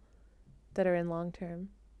people that are in long-term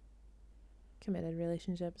committed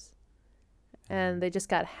relationships. And they just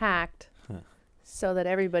got hacked so that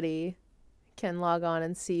everybody can log on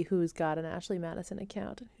and see who's got an Ashley Madison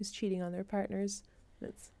account, who's cheating on their partners.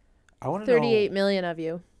 It's I want to 38 know. million of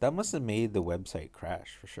you. That must have made the website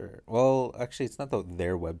crash for sure. Well, actually, it's not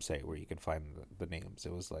their website where you can find the names.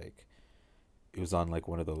 It was like, it was on like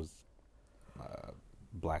one of those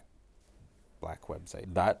black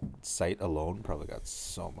website. That site alone probably got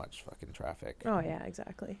so much fucking traffic. Oh, yeah,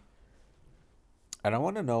 exactly. And I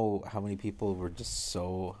want to know how many people were just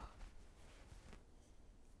so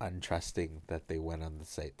untrusting that they went on the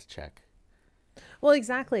site to check. Well,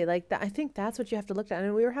 exactly. Like I think that's what you have to look at.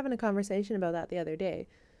 And we were having a conversation about that the other day,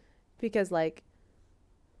 because like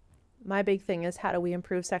my big thing is, how do we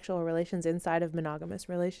improve sexual relations inside of monogamous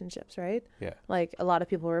relationships, right? Yeah. Like a lot of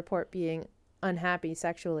people report being unhappy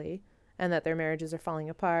sexually and that their marriages are falling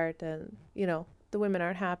apart, and you know, the women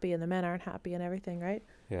aren't happy and the men aren't happy and everything, right?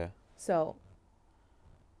 Yeah. So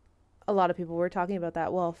a lot of people were talking about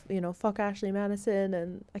that. Well, you know, fuck Ashley Madison,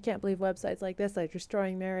 and I can't believe websites like this, like,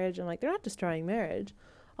 destroying marriage. I'm like, they're not destroying marriage.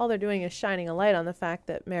 All they're doing is shining a light on the fact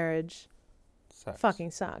that marriage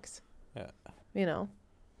fucking sucks. Yeah. You know,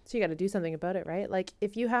 so you got to do something about it, right? Like,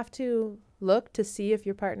 if you have to look to see if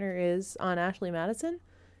your partner is on Ashley Madison,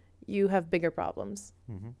 you have bigger problems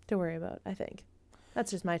to worry about, I think.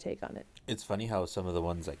 That's just my take on it. It's funny how some of the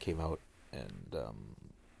ones that came out, and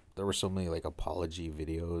there were so many like apology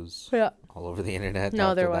videos all over the internet.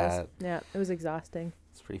 No, there after was. that. Yeah, it was exhausting.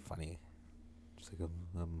 It's pretty funny. Just like,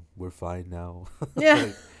 we're fine now. Yeah.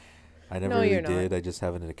 Like, I never No, really you're not. did. I just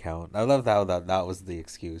have an account. I love how that was the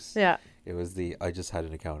excuse. Yeah. It was I just had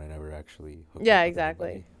an account. I never actually hooked Yeah, up with exactly.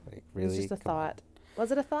 anybody. Like, It was really? just a Come on. thought.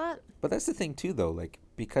 Was it a thought? But that's the thing too, though. Like,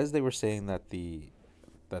 because they were saying that the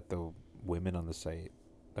women on the site,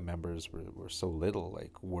 the members were so little.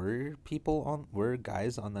 Like, were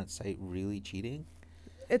guys on that site really cheating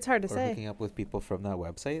It's hard to or say. hooking up with people from that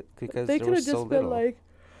website? Because They there could was have so just been little. like,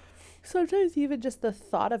 sometimes even just the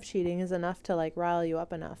thought of cheating is enough to like rile you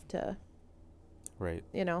up enough to, Right.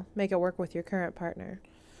 you know, make it work with your current partner.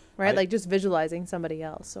 Right? I- Like just visualizing somebody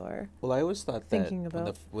else or Well, I always thought that Thinking when,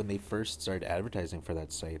 about- when they first started advertising for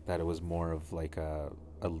that site, that it was more of like a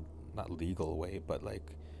not legal way, but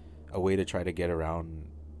like a way to try to get around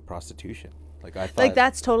prostitution. Like, I thought, like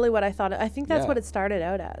that's totally what I thought. I think that's what Yeah. it started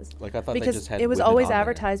out as. Like, I thought they Because just had it was women always on there.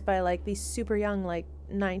 advertised by like these super young, like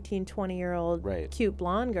 19, 20-year-old Right. cute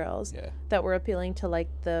blonde girls Yeah. that were appealing to like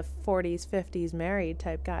the 40s, 50s married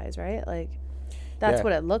type guys, right? Like that's Yeah.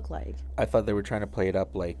 what it looked like. I thought they were trying to play it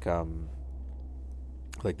up like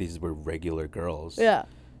these were regular girls. Yeah.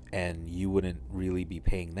 And you wouldn't really be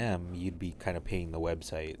paying them. You'd be kind of paying the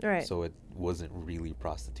website. Right. So it wasn't really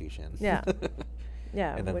prostitution. Yeah.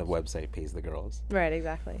 Yeah. And then the which- website pays the girls. Right,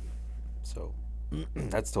 exactly. So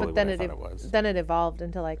that's totally But then what I thought it was. then it evolved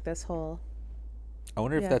into like this whole I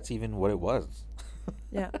wonder if yeah. that's even what it was.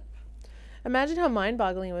 yeah. Imagine how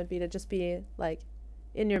mind-boggling it would be to just be like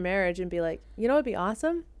in your marriage and be like, you know, it'd be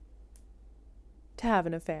awesome to have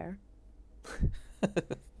an affair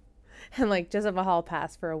and like just have a hall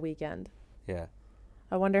pass for a weekend. Yeah.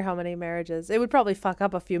 I wonder how many marriages. It would probably fuck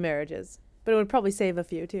up a few marriages, but it would probably save a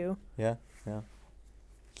few too. Yeah. Yeah.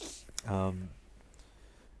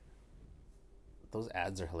 Those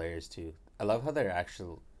ads are hilarious too. I love how they're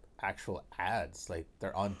actual ads. Like,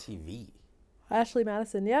 they're on TV. Ashley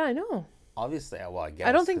Madison. Yeah, I know. Obviously, well, I guess.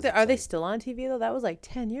 I don't think 'cause that it's are they like- still on TV though. That was like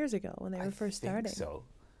 10 years ago when they were I first think starting. So,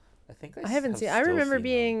 I think I haven't seen. I still remember seen them.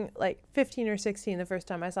 being like 15 or 16 the first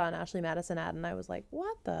time I saw an Ashley Madison ad, and I was like,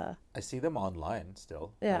 "What the?" I see them online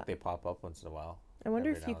still. Yeah. Like, they pop up once in a while. I wonder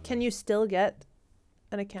every if you now and can then. you still get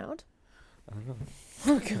an account? I don't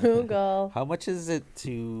know. Google. How much is it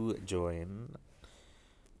to join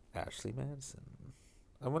Ashley Madison?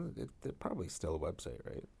 I wonder. They're probably still a website,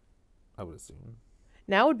 right? I would assume.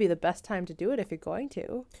 Now would be the best time to do it if you're going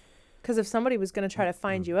to, because if somebody was going to try to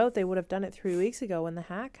find you out, they would have done it 3 weeks ago when the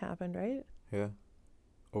hack happened, right? Yeah.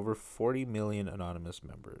 Over 40 million anonymous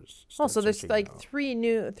members. Oh, Start so there's searching like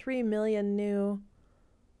now. 3 million new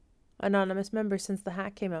anonymous members since the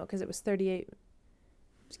hack came out, because it was 38.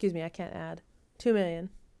 Excuse me, I can't add. 2 million.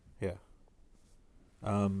 Yeah.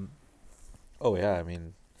 Oh yeah. I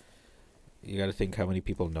mean, you got to think how many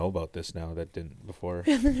people know about this now that didn't before.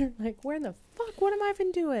 And then you're like, where in the fuck? What am I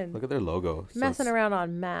even doing? Look at their logo. So Messing it's around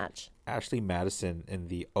on Match. Ashley Madison, and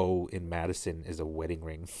the O in Madison is a wedding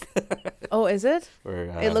ring. Oh, is it? Or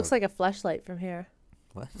It looks like a fleshlight from here.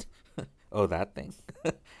 what? Oh, that thing.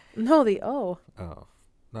 No, the O. Oh,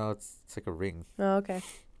 no, it's like a ring. Oh, okay.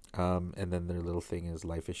 And then their little thing is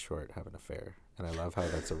 "Life is short, have an affair," and I love how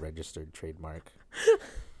that's a registered trademark.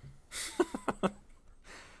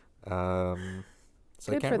 So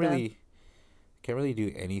I Good can't for them. really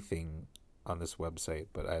do anything on this website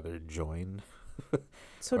but either join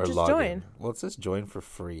So or just log join. in. Well, it says join for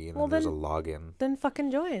free, and Well, then there's a then- login. Then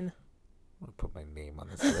fucking join. I'm gonna put my name on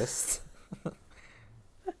this list.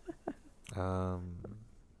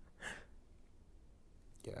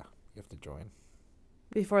 Yeah, you have to join.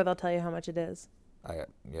 Before they'll tell you how much it is. I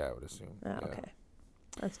would assume. Oh, yeah. okay.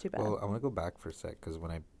 That's too bad. Well, I want to go back for a sec because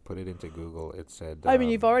when I put it into Google, it said. I mean,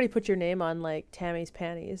 you've already put your name on like Tammy's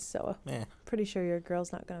panties, so Eh, pretty sure your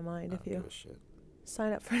girl's not gonna mind I if don't you give a shit.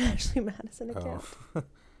 sign up for an Ashley Madison Oh, account.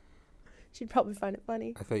 She'd probably find it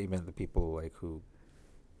funny. I thought you meant the people like who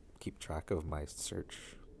keep track of my search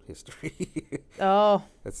history. Oh,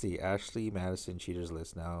 Let's see, Ashley Madison cheaters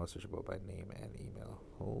list now, searchable by name and email.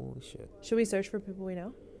 Holy shit! should we search for people we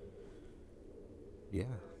know? Yeah,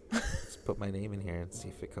 let's put my name in here and see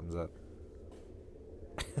if it comes up.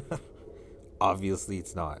 Obviously,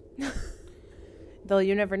 it's not. Though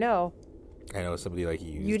you never know. I know somebody like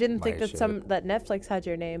used. You didn't my think that shit. that Netflix had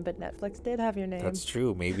your name, but Netflix did have your name. That's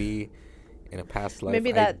true. Maybe in a past life,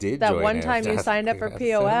 Maybe I that did that join one it. time you signed up for Ashley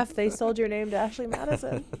POF, Madison. they sold your name to Ashley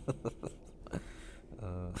Madison.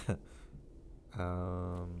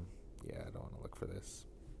 Yeah, I don't want to look for this,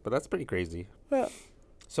 but that's pretty crazy. Yeah.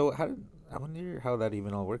 So I wonder how that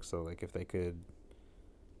even all works though. Like if they could,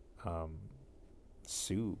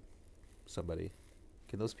 sue somebody,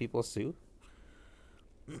 can those people sue?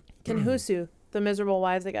 Can who sue? The miserable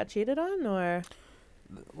wives that got cheated on, or?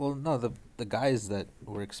 Well, no, the guys that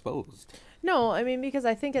were exposed. No, I mean, because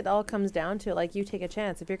I think it all comes down to, like, you take a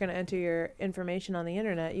chance. If you're going to enter your information on the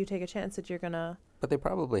internet, you take a chance that you're going to... But they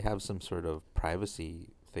probably have some sort of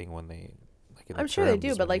privacy thing when they, like, in the I'm sure they terms do,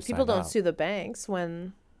 when but you like people sign don't up. sue the banks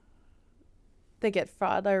when they get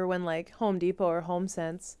fraud, or when like Home Depot or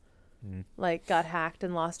HomeSense Mm. like got hacked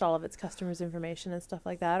and lost all of its customers' information and stuff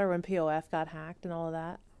like that, or when POF got hacked and all of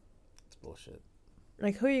that. It's bullshit.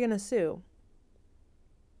 Like, who are you gonna sue?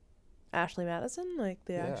 Ashley Madison, like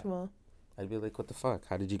the Yeah. actual. I'd be like, what the fuck?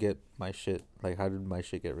 How did you get my shit? Like, how did my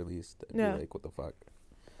shit get released? I'd Yeah. be like, what the fuck?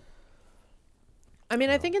 I mean,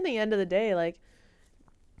 I Yeah. think in the end of the day, like,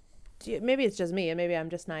 maybe it's just me and maybe I'm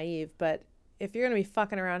just naive, but if you're gonna be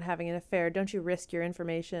fucking around having an affair, don't you risk your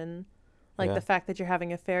information, like Yeah. the fact that you're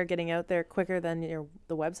having an affair, getting out there quicker than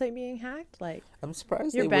the website being hacked? Like, I'm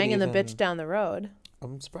surprised you're they banging would the bitch even- down the road.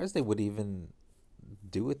 I'm surprised they would even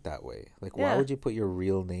do it that way. Like, Yeah. why would you put your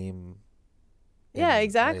real name? Yeah, in,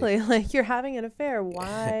 exactly. Like, you're having an affair.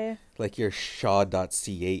 Why? Like your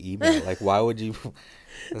shaw.ca email. Like, why would you?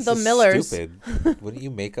 That's The just Millers. Stupid. Wouldn't you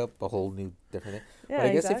make up a whole new different thing? Yeah, But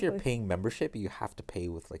I guess if you're exactly. paying membership, you have to pay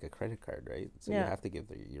with like a credit card, right? So Yeah. you have to give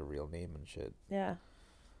your real name and shit. Yeah,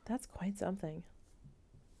 that's quite something.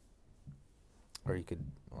 Or you could,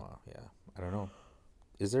 well, yeah, I don't know.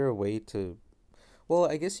 Is there a way to? Well,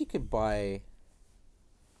 I guess you could buy.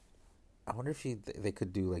 I wonder if they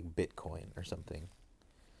could do like Bitcoin or something.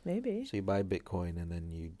 Maybe. So you buy Bitcoin and then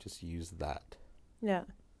you just use that Yeah.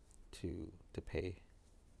 to pay.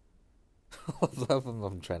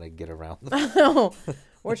 I'm trying to get around No,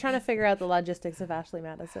 we're trying to figure out the logistics of Ashley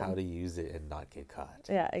Madison. how to use it and not get caught.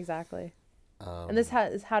 Yeah, exactly. Um, And this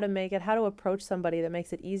is how to make it, how to approach somebody that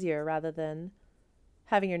makes it easier rather than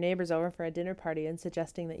having your neighbors over for a dinner party and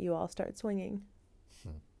suggesting that you all start swinging,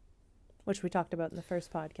 which we talked about in the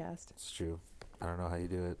first podcast. It's true. I don't know how you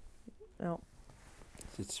do it. No.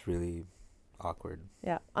 It's really awkward.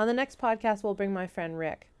 Yeah. On the next podcast, we'll bring my friend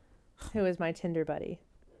Rick, who is my Tinder buddy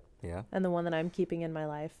Yeah. and the one that I'm keeping in my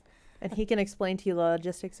life. And he can explain to you the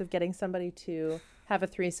logistics of getting somebody to have a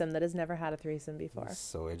threesome that has never had a threesome before, It's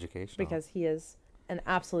so educational. because he is an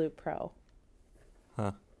absolute pro.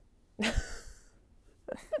 Huh.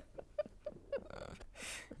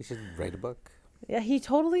 You should write a book Yeah, he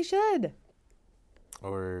totally should.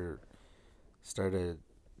 or start a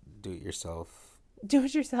do-it-yourself Do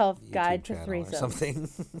it yourself YouTube guide to channel or threesome. something.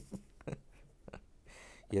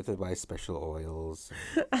 You have to buy special oils.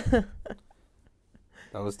 That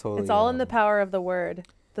was totally. It's all in the power of the word,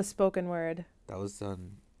 the spoken word. That was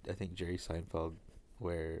on, I think, Jerry Seinfeld,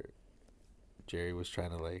 where Jerry was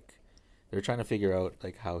trying to they were trying to figure out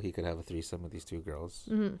like how he could have a threesome with these two girls,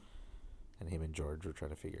 Mm-hmm. and him and George were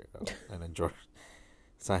trying to figure it out, and then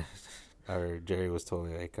Jerry was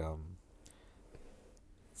totally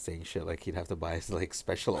saying shit like he'd have to buy like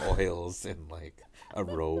special oils and like a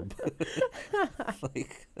robe,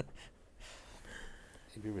 like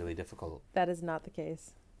it'd be really difficult. That is not the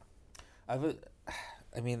case. I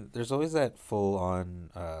mean, there's always that full on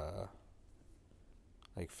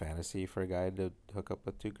like fantasy for a guy to hook up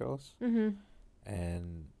with two girls, Mm-hmm.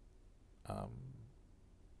 and I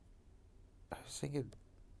was thinking,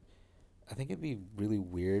 I think it'd be really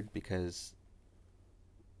weird because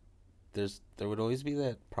there would always be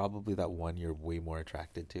that one you're way more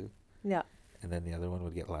attracted to, Yeah. and then the other one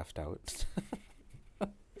would get left out.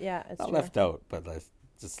 Yeah, it's Not true. left out, but that's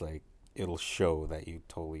just like it'll show that you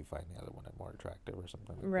totally find the other one more attractive or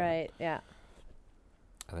something like that. Right, yeah.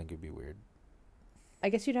 I think it'd be weird. I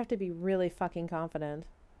guess you'd have to be really fucking confident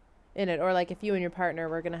in it. Or like if you and your partner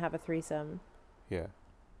were going to have a threesome Yeah.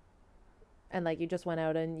 and like you just went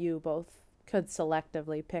out and you both could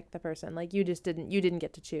selectively pick the person. Like you didn't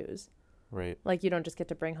get to choose. Right. Like you don't just get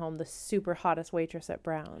to bring home the super hottest waitress at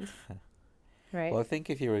Brown's. Right? Well, I think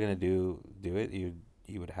if you were gonna do it, you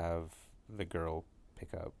would have the girl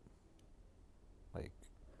pick up. Like,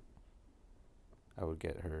 I would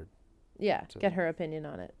get her, yeah, to- get her opinion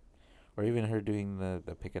on it. or even her doing the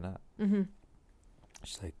picking up. Mm-hmm.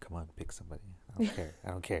 She's like, "Come on, pick somebody. I don't care. I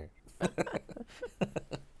don't care."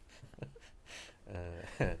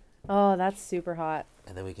 Oh, that's super hot.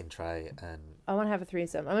 And then we can try and I want to have a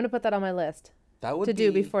threesome. I'm going to put that on my list that would to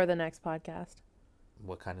do be- before the next podcast.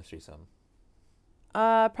 What kind of threesome?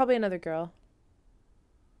 Probably another girl.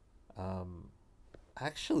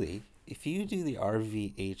 Actually, if you do the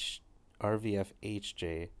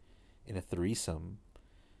RVFHJ in a threesome,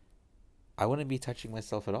 I wouldn't be touching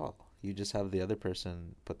myself at all. You just have the other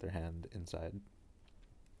person put their hand inside.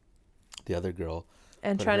 The other girl.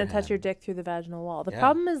 And Put trying her to touch your hand. dick through the vaginal wall. The Yeah.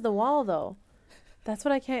 problem is the wall, though. That's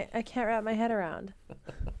what I can't wrap my head around.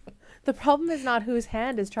 The problem is not whose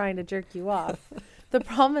hand is trying to jerk you off. The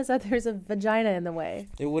problem is that there's a vagina in the way.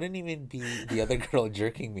 It wouldn't even be the other girl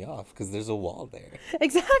jerking me off because there's a wall there.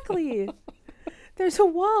 Exactly. There's a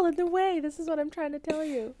wall in the way. This is what I'm trying to tell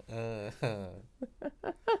you.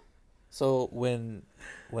 So when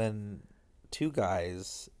two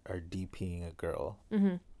guys are DPing a girl,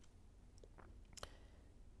 Mm-hmm.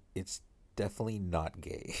 it's definitely not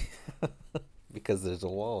gay because there's a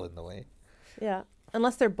wall in the way. Yeah.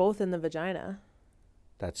 Unless they're both in the vagina.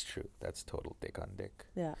 That's true. That's total dick on dick.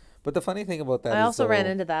 Yeah. But the funny thing about that I is also ran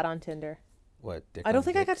though- into that on Tinder. what? Dick I don't on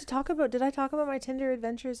think I dick? got to talk about. Did I talk about my Tinder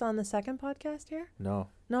adventures on the second podcast here? No.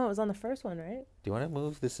 No, it was on the first one, right? Do you want to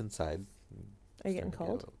move this inside? Are you getting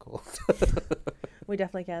Starting to cold? get a little cold. We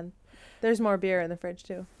definitely can. There's more beer in the fridge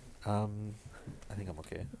too. I think I'm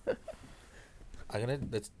okay.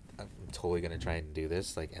 I'm totally gonna try and do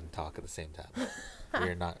this and talk at the same time.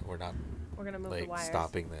 We're not We're gonna move the wires.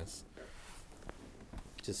 stopping this.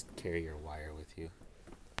 Just carry your wire with you.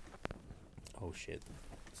 Oh shit.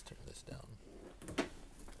 Let's turn this down.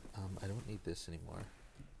 I don't need this anymore.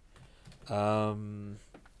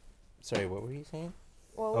 Sorry, what were you saying?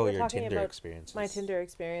 Well, Oh, we're your talking Tinder about experiences. my Tinder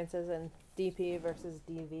experiences and DP versus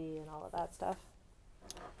DV and all of that stuff.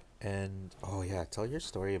 And oh yeah, tell your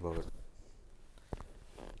story about.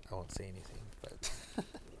 I won't say anything, but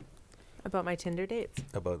About my Tinder dates.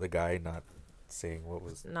 about the guy not saying what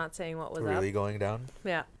was Not saying what was really up. going down.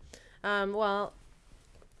 Yeah. Well,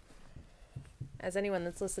 as anyone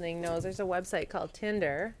that's listening knows, there's a website called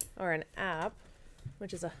Tinder, or an app,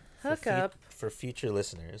 which is a hookup. For future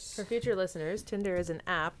listeners. For future listeners, Tinder is an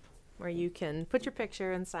app where you can put your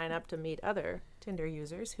picture and sign up to meet other Tinder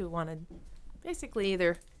users who want to basically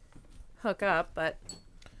either hook up, but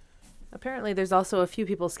apparently there's also a few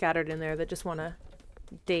people scattered in there that just want to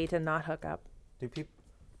date and not hook up. Do people?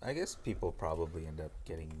 I guess people probably end up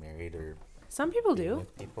getting married or Some people being do.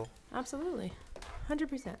 with people. Absolutely.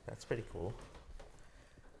 100%. That's pretty cool.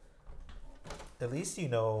 At least you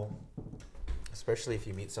know, especially if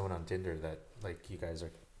you meet someone on Tinder that you guys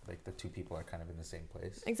are the two people are kind of in the same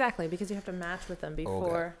place. Exactly, because you have to match with them Okay.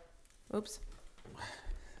 before. Oops.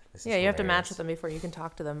 This is Yeah, you have to match hilarious. with them before you can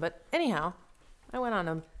talk to them. But anyhow, I went on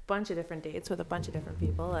a bunch of different dates with a bunch of different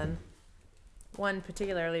people, and one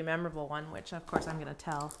particularly memorable one, which of course I'm going to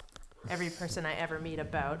tell every person I ever meet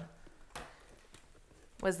about,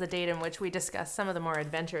 was the date in which we discussed some of the more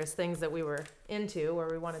adventurous things that we were into or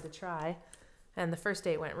we wanted to try. And the first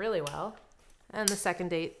date went really well. And the second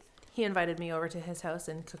date, he invited me over to his house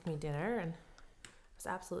and cooked me dinner, and it was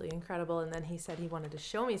absolutely incredible. And then he said he wanted to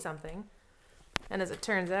show me something. And as it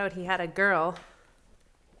turns out, he had a girl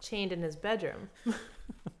chained in his bedroom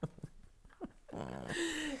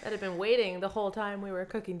that had been waiting the whole time we were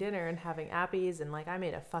cooking dinner and having appies, and I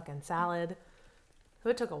made a fucking salad. So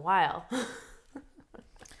it took a while.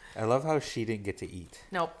 I love how she didn't get to eat.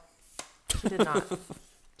 Nope, she did not.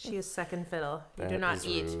 She is second fiddle. You do That not is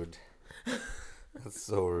eat. rude. That's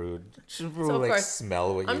so rude. She So, probably of course,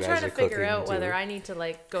 smell what you I'm guys trying are to figure cooking, out whether too. I need to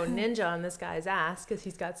go ninja on this guy's ass because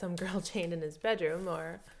he's got some girl chained in his bedroom,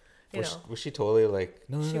 or you know. Was she totally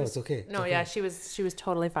no, She no, was- it's okay. No, yeah, she was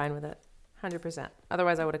totally fine with it, 100%.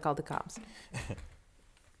 Otherwise, I would have called the cops. That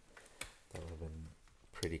would have been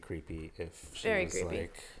pretty creepy if she Very was creepy.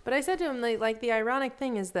 But I said to him, like the ironic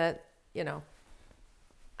thing is that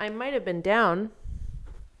I might have been down.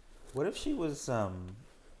 what if she was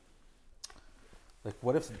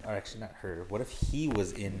what if, or actually not her, what if he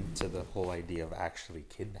was into the whole idea of actually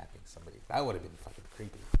kidnapping somebody? That would have been fucking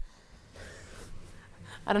creepy.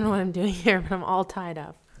 I don't know what I'm doing here, but I'm all tied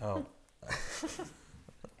up. Oh,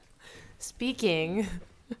 Speaking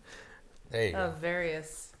there you of go.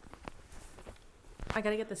 various, I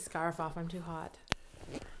gotta get the scarf off. I'm too hot.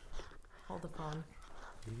 Hold the phone.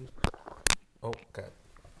 Oh, God.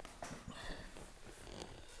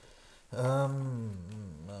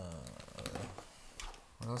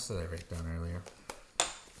 What else did I write down earlier?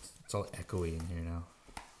 It's all echoey in here now.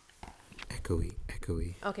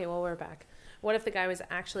 Echoey. Okay, well, we're back. What if the guy was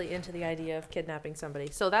actually into the idea of kidnapping somebody?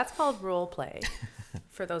 So that's called role play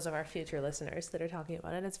for those of our future listeners that are talking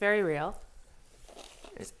about it. It's very real.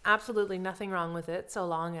 There's absolutely nothing wrong with it so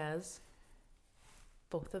long as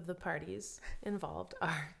both of the parties involved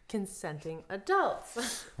are consenting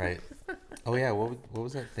adults. Right. Oh yeah. What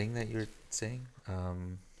was that thing that you were saying?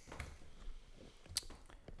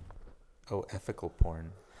 Ethical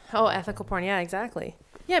porn. Oh, ethical porn. Yeah, exactly.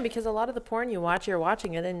 Yeah, because a lot of the porn you watch, you're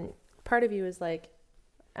watching it, and part of you is like,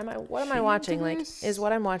 what am I watching? Like, is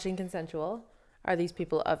what I'm watching consensual? Are these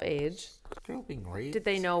people of age? Girl being raped. Did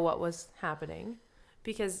they know what was happening?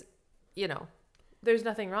 Because, there's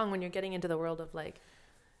nothing wrong when you're getting into the world of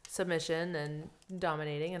submission and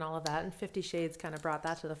dominating and all of that. And 50 Shades kind of brought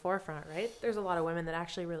that to the forefront, right? There's a lot of women that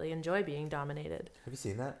actually really enjoy being dominated. Have you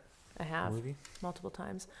seen that I have movie? multiple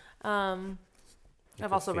times. Like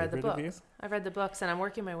I've a also read the favorite of you? books. I've read the books, and I'm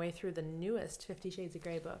working my way through the newest 50 Shades of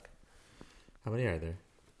Grey book. How many are there?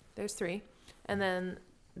 There's 3. And then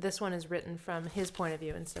this one is written from his point of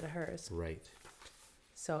view instead of hers. Right.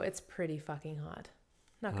 So it's pretty fucking hot.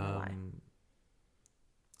 Not gonna lie.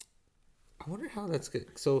 I wonder how that's good.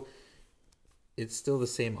 So it's still the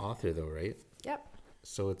same author though, right? Yep.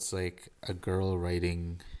 So it's like a girl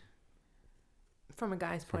writing From a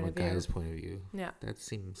guy's from point a of view. guy's point of view. Yeah. That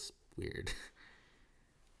seems weird.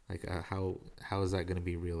 Like how is that going to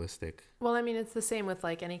be realistic? Well, I mean, it's the same with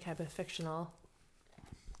like any type of fictional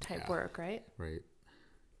type work, right? Right.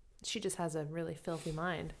 She just has a really filthy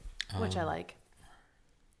mind, which I like.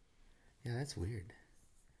 Yeah, that's weird.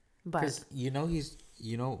 But Because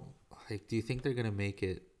like, do you think they're gonna make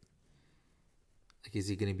it? Like, is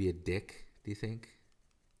he gonna be a dick? Do you think?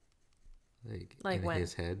 Like in when?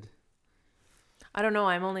 his head. I don't know.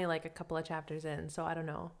 I'm only like a couple of chapters in, so I don't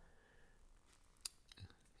know.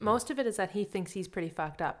 Most of it is that he thinks he's pretty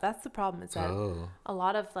fucked up. That's the problem. Is that a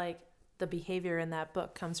lot of like the behavior in that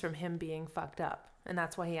book comes from him being fucked up, and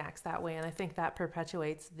that's why he acts that way. And I think that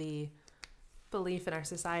perpetuates the belief in our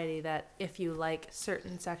society that if you like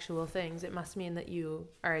certain sexual things, it must mean that you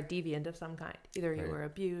are a deviant of some kind. Either you were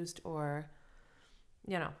abused or,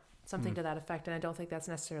 something to that effect. And I don't think that's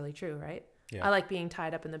necessarily true, right? Yeah. I like being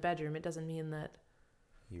tied up in the bedroom. It doesn't mean that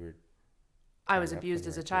I was abused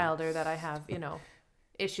as a child or that I have,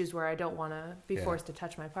 issues where I don't want to be forced to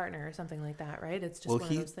touch my partner or something like that, right? It's just one of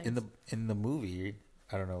those things. In the movie,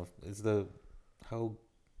 I don't know, how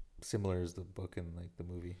similar is the book and like the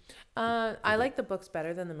movie? I like the books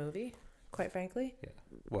better than the movie, quite frankly. Yeah.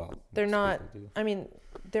 Well, they're not, I mean,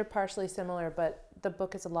 they're partially similar, but the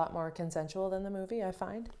book is a lot more consensual than the movie, I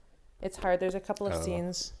find. It's hard. There's a couple of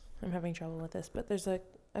scenes, I'm having trouble with this, but there's a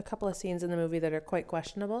couple of scenes in the movie that are quite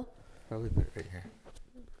questionable. Probably put it right here,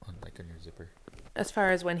 on your zipper. As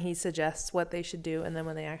far as when he suggests what they should do and then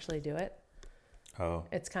when they actually do it. Oh.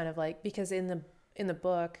 It's kind of like, because in the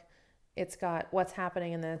book, it's got what's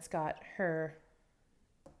happening and then it's got her,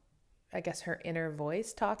 I guess her inner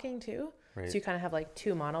voice talking too. Right. So you kind of have like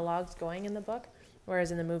 2 monologues going in the book.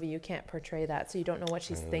 Whereas in the movie, you can't portray that. So you don't know what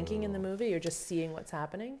she's thinking in the movie. You're just seeing what's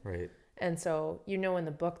happening. Right. And so in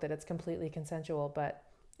the book that it's completely consensual, but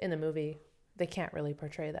in the movie, they can't really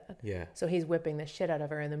portray that. Yeah. So he's whipping the shit out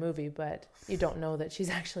of her in the movie, but you don't know that she's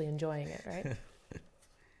actually enjoying it, right?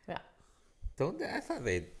 Yeah. I thought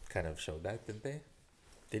they kind of showed that, didn't they?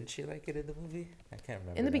 Didn't she like it in the movie? I can't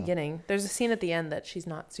remember. In the beginning, there's a scene at the end that she's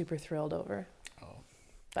not super thrilled over. Oh.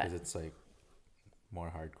 But because it's like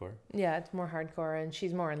more hardcore? Yeah, it's more hardcore and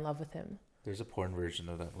she's more in love with him. There's a porn version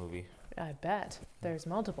of that movie. I bet. There's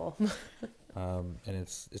multiple. And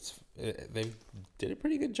they did a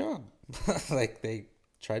pretty good job. Like they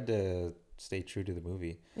tried to stay true to the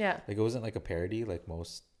movie. Yeah. Like it wasn't like a parody like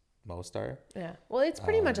most are. Yeah. Well, it's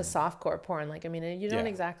pretty much a softcore porn. Like, I mean, you don't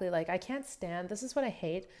exactly like, I can't stand, this is what I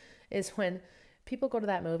hate, is when people go to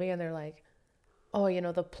that movie and they're like, oh,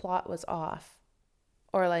 the plot was off.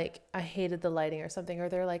 Or like, I hated the lighting or something. Or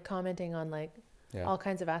they're like commenting on like all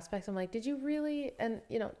kinds of aspects. I'm like, did you really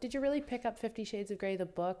pick up 50 Shades of Grey, the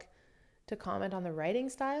book, to comment on the writing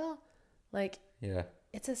style? Like,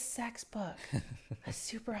 it's a sex book, a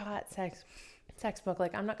super hot sex book.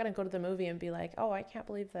 Like, I'm not going to go to the movie and be like, oh, I can't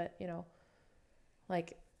believe that,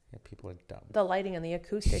 like, people are dumb. The lighting and the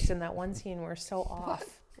acoustics in that one scene were so off.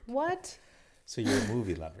 What? So you're a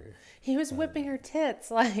movie lover. He was whipping her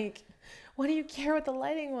tits. Like, what do you care what the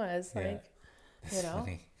lighting was? Like, That's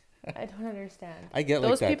funny. I don't understand. I get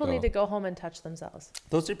those like that, people though. need to go home and touch themselves.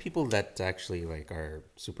 Those are people that actually like are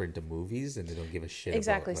super into movies and they don't give a shit.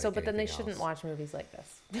 Exactly. About, so, like, but then they anything shouldn't else. watch movies like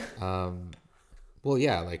this. Well,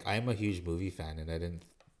 yeah, like I'm a huge movie fan, and I didn't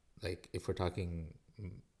like if we're talking.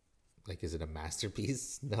 Like, is it a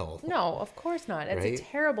masterpiece? No. No, of course not. It's Right? a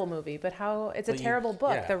terrible movie, but it's a terrible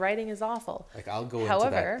book. yeah. The writing is awful. Like, I'll go into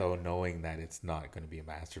that, though, knowing that it's not going to be a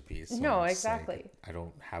masterpiece. So No, it's exactly. Like, I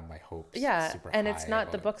don't have my hopes super and high it's not,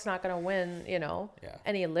 the about book's not going to win,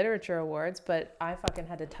 any literature awards, but I fucking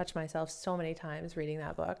had to touch myself so many times reading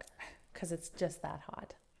that book because it's just that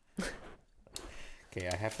hot. Okay,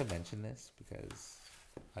 I have to mention this because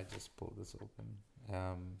I just pulled this open.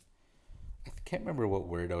 I can't remember what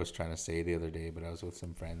word I was trying to say the other day, but I was with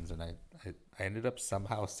some friends and I ended up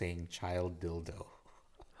somehow saying child dildo.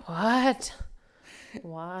 What?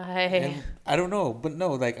 Why? And I don't know, but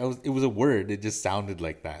no, like it was a word. It just sounded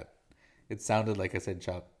like that. It sounded like I said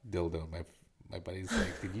child dildo. My buddy's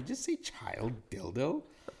like, did you just say child dildo?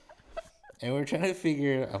 And we're trying to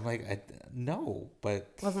figure. I'm like, no,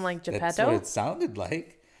 but Wasn't like Geppetto? that's what it sounded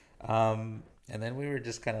like. And And then we were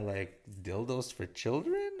just kind of like, dildos for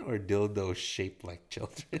children or dildos shaped like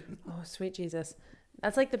children? Oh, sweet Jesus.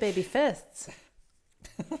 That's like the baby fists.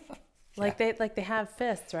 Like they have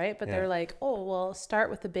fists, right? But Yeah. they're like, oh, well, start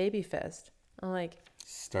with the baby fist. I'm like,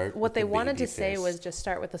 Start. what with they the wanted to baby say was fist. just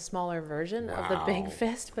start with a smaller version of the big Wow.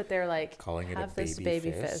 fist, but they're like, Calling it a have this baby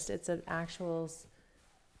baby fist? fist. It's an actual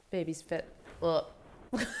baby's fit. Ugh.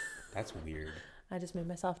 That's weird. I just made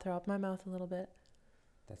myself throw up my mouth a little bit.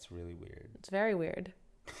 That's really weird. It's very weird.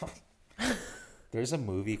 There's a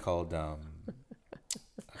movie called a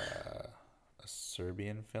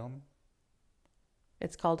Serbian film.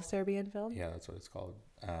 It's called a Serbian film. Yeah, that's what it's called.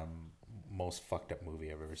 Most fucked up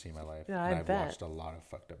movie I've ever seen in my life. Yeah, and I I've bet. watched a lot of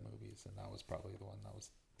fucked up movies, and that was probably the one that was,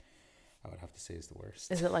 I would have to say, is the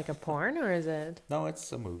worst. Is it like a porn or is it? No, it's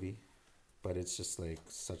a movie, but it's just like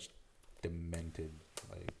such demented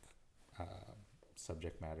like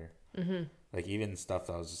subject matter. Mm-hmm. Like even stuff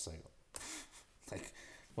that I was just like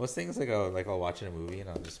most things I'll watch in a movie and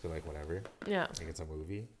I'll just be like whatever, Yeah. like it's a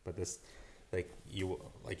movie. But this, you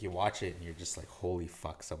watch it and you're just like, holy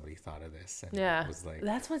fuck, somebody thought of this. And Yeah. it was like,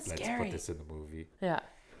 That's what's let's scary. put this in the movie. Yeah.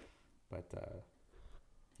 But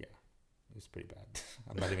yeah, it was pretty bad.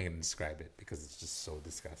 I'm not even gonna describe it because it's just so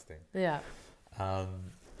disgusting. Yeah.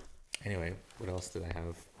 Anyway, what else did I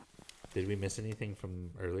have? Did we miss anything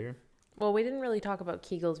from earlier? Well, we didn't really talk about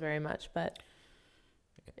Kegels very much, but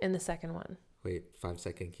in the second one. Wait,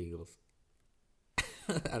 5-second Kegels.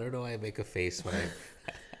 I don't know why I make a face when I.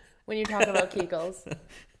 When you talk about Kegels.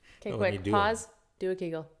 Okay, No, when you quick. do Pause. Do a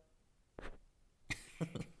Kegel.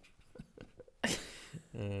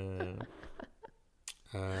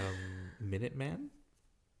 Minuteman?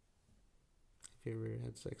 Have you ever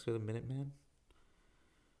had sex with a Minuteman?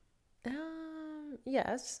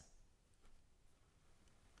 Yes.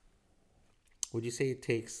 Would you say it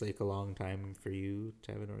takes like a long time for you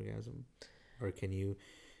to have an orgasm, or can you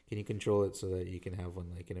control it so that you can have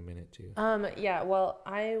one like in a minute too? Yeah, well,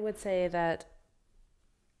 I would say that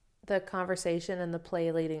the conversation and the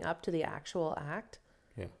play leading up to the actual act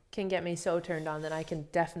Yeah. can get me so turned on that I can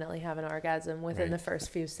definitely have an orgasm within Right. the first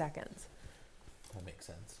few seconds. That makes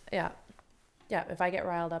sense. Yeah. Yeah, if I get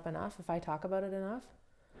riled up enough, if I talk about it enough.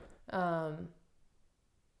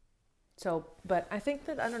 But I think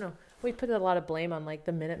that, I don't know, we put a lot of blame on like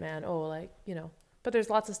the Minuteman. Oh, like, you know, but there's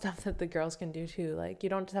lots of stuff that the girls can do too. Like, you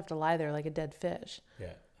don't just have to lie there like a dead fish,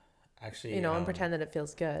 Yeah. Actually, you know, and pretend that it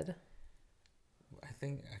feels good. I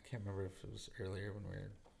think I can't remember if it was earlier when we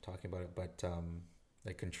were talking about it, but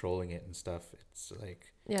like controlling it and stuff. It's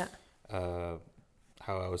like Yeah. how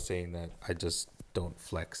I was saying that I just don't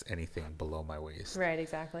flex anything below my waist. Right,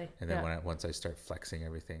 exactly. And then yeah. once I start flexing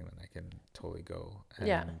everything, then I can totally go. And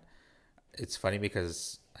Yeah. it's funny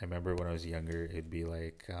because I remember when I was younger, it'd be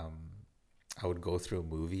like I would go through a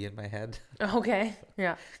movie in my head. Okay.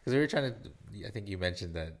 Yeah. Because we were trying to, I think you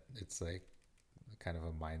mentioned that it's like kind of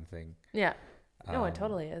a mind thing. Yeah. No, it Um,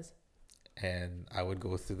 totally is. And I would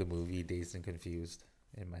go through the movie Dazed and Confused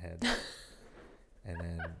in my head. And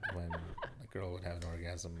then when a girl would have an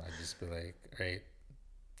orgasm, I'd just be like, all right,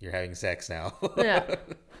 you're having sex now. Yeah.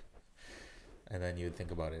 And then you would think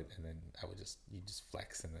about it, and then you just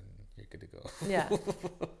flex, and then you're good to go. Yeah.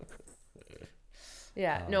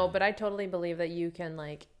 Yeah. No, but I totally believe that you can,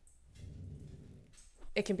 like,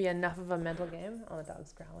 it can be enough of a mental game. Oh, the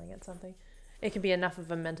dog's growling at something. It can be enough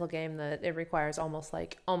of a mental game that it requires almost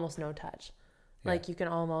no touch. Yeah. Like, you can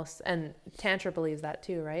almost, and Tantra believes that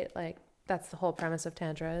too, right? Like, that's the whole premise of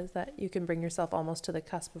Tantra, is that you can bring yourself almost to the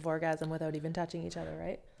cusp of orgasm without even touching each other,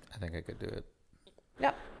 right? I think I could do it.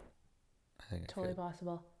 Yep. I think Totally I could.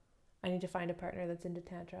 possible. I need to find a partner that's into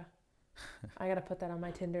Tantra. I got to put that on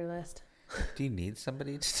my Tinder list. Do you need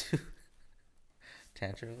somebody to do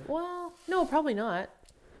Tantra with? Well, no, probably not.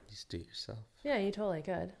 Just do it yourself. Yeah, you totally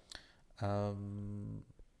could.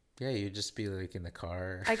 Yeah, you'd just be like in the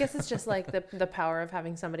car. I guess it's just like the power of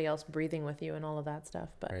having somebody else breathing with you and all of that stuff.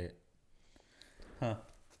 But Right. Huh.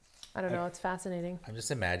 I don't know. It's fascinating. I'm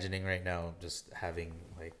just imagining right now just having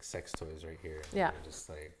like sex toys right here. And Yeah. you're just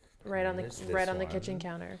like Right on there's the this right on the one, kitchen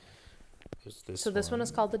counter. there's this So this one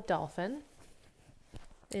is called the Dolphin.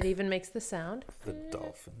 It even makes the sound. the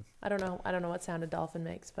dolphin. I don't know what sound a dolphin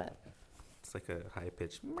makes, but It's like a high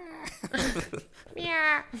pitched.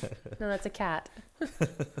 meow. No, that's a cat.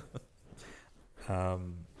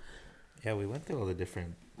 Yeah, we went through all the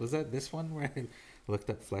different. Was that this one where I looked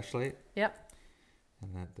up fleshlight? Yep,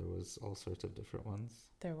 And that there was all sorts of different ones.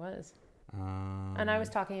 there was. And I was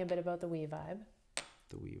talking a bit about the Wee Vibe.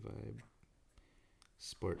 The Wee Vibe.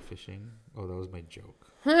 Sport fishing. Oh, that was my joke.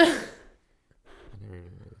 I never really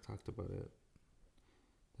talked about it.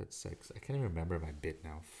 That's sex. I can't even remember my bit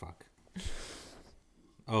now. Fuck.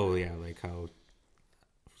 Oh yeah, like how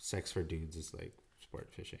sex for dudes is like sport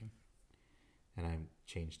fishing, and I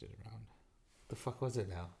changed it around. The fuck was it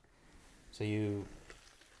now? So you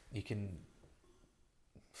can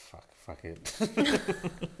fuck it.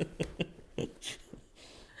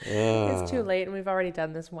 It's too late, and we've already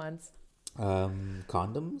done this once.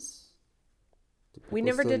 Condoms. Do We people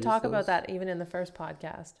never still did use talk those? about that even in the first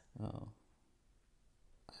podcast. Oh,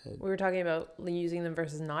 We were talking about using them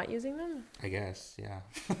versus not using them. I guess yeah.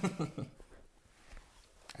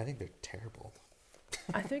 I think they're terrible.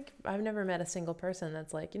 I think I've never met a single person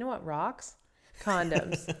that's like, you know what rocks?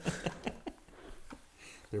 Condoms.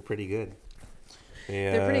 They're pretty good.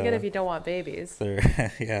 They're pretty good if you don't want babies. They're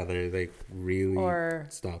like really Or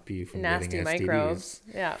stop you from nasty getting STDs. microbes.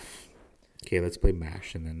 Yeah. Okay, let's play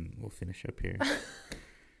MASH and then we'll finish up here.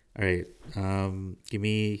 All right. Give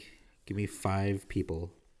me 5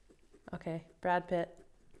 people. Okay. Brad Pitt.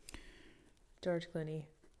 George Clooney.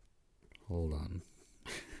 Hold on.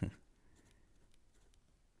 Let's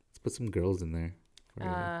put some girls in there.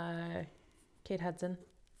 Kate Hudson.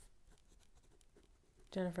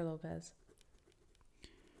 Jennifer Lopez.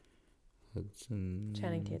 Hudson.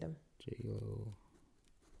 Channing Tatum. J-Lo.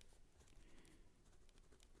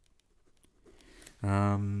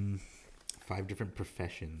 5 different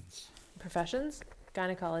professions. Professions?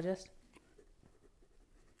 Gynecologist.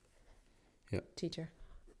 Yep. Teacher.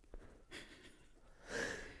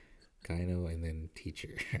 Gyno and then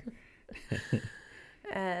teacher.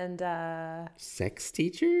 And Sex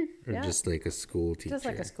teacher? Or Yeah. just like a school teacher? just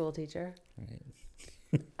like a school teacher. Right.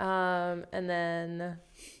 And then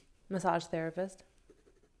massage therapist.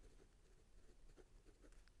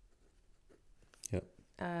 Yep.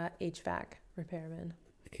 HVAC repairman.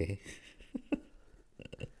 Okay.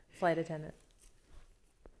 Flight attendant.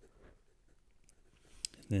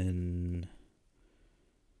 Then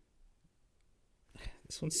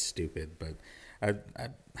this one's stupid, but I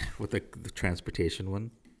with the transportation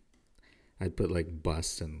one, I'd put like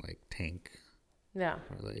bus and like tank Yeah.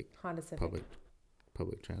 or like Honda Civic.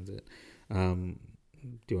 public transit. Do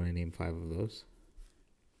you want to name 5 of those?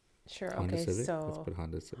 Sure. Honda Okay. Civic. Let's So put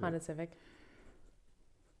Honda Civic. Honda Civic.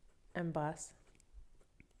 And bus.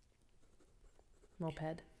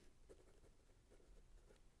 Moped.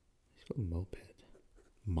 Let's put moped.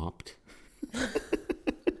 Mopped.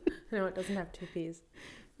 No, it doesn't have 2 P's.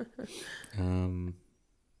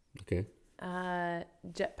 Okay.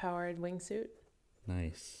 Jet powered wingsuit.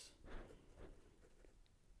 Nice.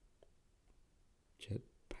 Jet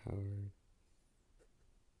powered.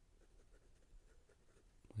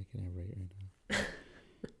 Why can't I write right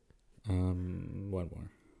now? One more.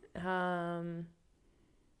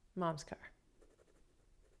 Mom's car.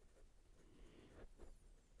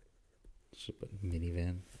 Should put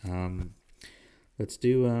minivan. Let's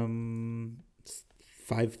do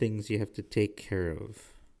 5 things you have to take care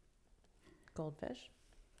of. Goldfish.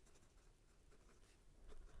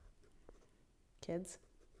 Kids.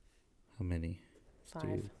 How many? Let's 5.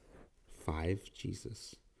 do 5?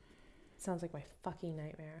 Jesus. Sounds like my fucking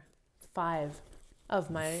nightmare. 5 of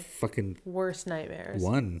my Fucking worst nightmares.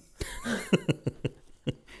 1.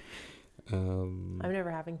 I'm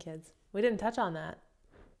never having kids. We didn't touch on that.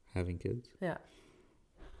 Having kids? Yeah.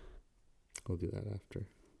 We'll do that after.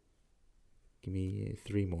 Give me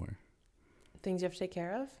 3 more. Things you have to take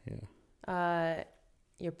care of? Yeah.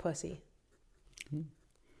 Your pussy.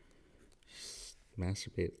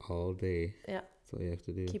 Masturbate all day. Yeah. That's all you have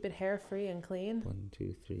to do. Keep it hair free and clean. 1,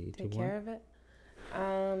 2, 3. Take 2 care more. of it.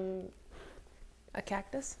 A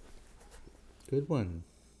cactus. Good one.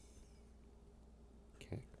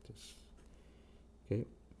 Cactus. Okay.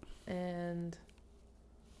 And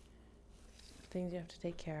things you have to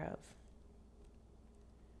take care of.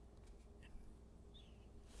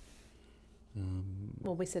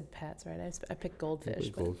 Well, we said pets, right? I picked goldfish,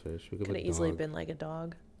 but Goldfish. We could could put have easily dog. been like a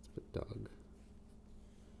dog. Let's put dog.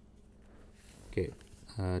 Okay.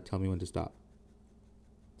 Tell me when to stop.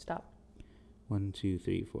 Stop. 1, 2,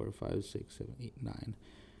 3, 4, 5, 6, 7, 8,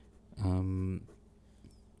 9.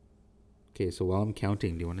 Okay, so while I'm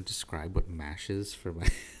counting, do you want to describe what MASH is for my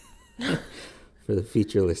for the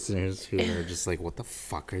feature listeners who are just like, what the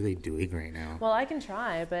fuck are they doing right now? Well, I can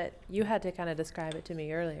try, but you had to kind of describe it to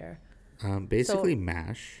me earlier. Basically,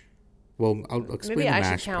 MASH. Well, I'll explain Maybe the I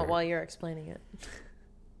MASH should count part. while you're explaining it.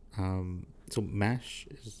 So MASH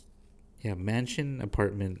is mansion,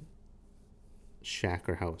 apartment, shack,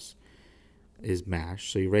 or house is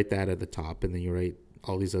MASH. So you write that at the top, and then you write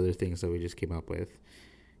all these other things that we just came up with.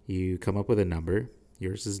 You come up with a number.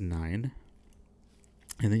 Yours is 9.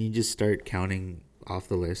 And then you just start counting off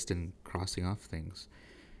the list and crossing off things.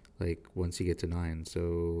 like once you get to 9.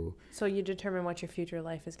 So So you determine what your future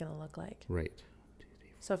life is going to look like. right.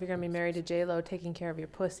 So if you're going to be married to J-Lo, taking care of your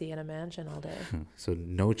pussy in a mansion all day. So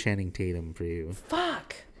no Channing Tatum for you.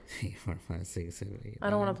 Fuck! 3, 4, 5, 6, 7, 8. I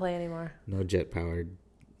don't want 9. to play anymore. No jet powered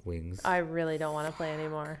wings. I really don't want to play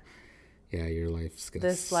anymore. Yeah, your life's gonna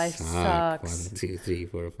This life suck. sucks. 1, 2, 3,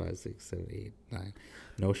 4, 5, 6, 7, 8, 9.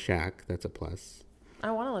 No shack. That's a plus.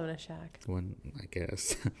 I want to live in a shack. 1, I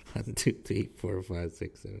guess. 1, 2, 3, 4, 5,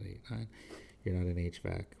 6, 7, 8, 9. You're not an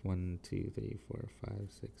HVAC. 1, 2, 3, 4, 5,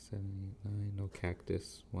 6, 7, 8, 9. No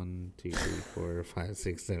cactus. 1, 2, 3, 4, 5,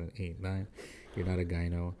 6, 7, 8, 9. You're not a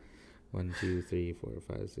gyno. 1, 2, 3, 4,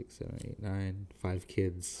 5, 6, 7, 8, 9. 5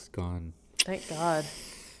 kids gone. Thank God.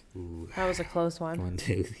 Ooh. That was a close one. 1,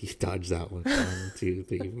 2, you dodged that one. 1, 2,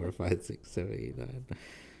 3, 4, 5, 6, 7, 8,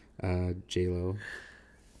 9. J-Lo.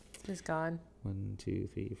 He's gone. 1, 2,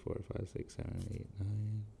 3, 4, 5, 6, 7, 8,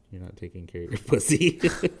 9. You're not taking care of your pussy.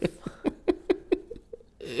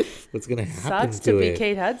 What's gonna happen Sucks to to be it?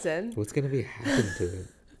 Kate Hudson. What's gonna be happen to it?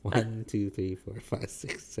 1, 2, 3, 4, 5,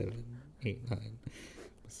 6, 7, 8, 9.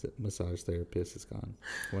 Massage therapist is gone.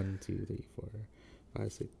 1, 2, 3, 4,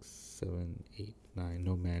 5, 6, 7, 8, 9.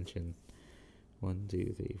 No mansion. 1,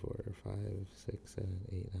 2, 3, 4, 5, 6, 7,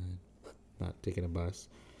 8, 9. Not taking a bus.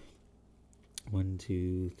 1,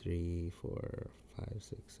 2, 3, 4, 5,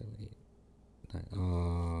 6, 7, 8, 9.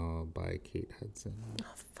 Oh, by Kate Hudson. Oh,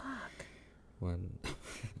 fuck. 1.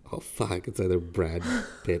 Oh, fuck. It's either Brad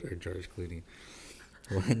Pitt or George Clooney.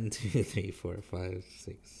 1, 2, 3, 4, 5,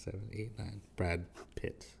 6, 7, 8, 9. Brad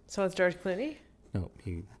Pitt. So it's George Clooney? No,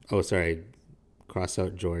 you. Oh, sorry. Cross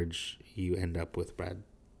out George. You end up with Brad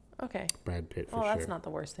Okay. Pitt for Oh, sure. that's not the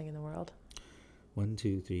worst thing in the world. 1,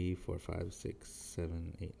 2, 3, 4, 5, 6,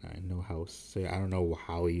 7, 8, 9. No house. So I don't know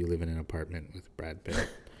how you live in an apartment with Brad Pitt.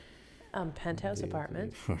 Penthouse 1, 2,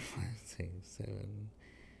 apartment. 3, 4, 5, 6, 7,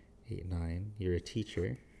 8, 9. You're a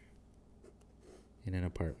teacher in an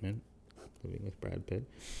apartment living with Brad Pitt.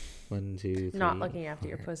 1, 2, 3. Not looking after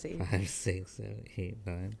your 4, pussy. 5, 6, 7, 8,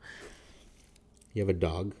 9. You have a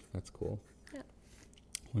dog. That's cool. Yeah.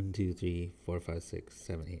 1, 2, 3, 4, 5, 6,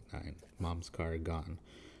 7, 8, 9. Mom's car gone.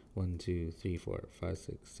 1, 2, 3, 4, 5,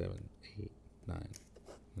 6, 7, 8, 9.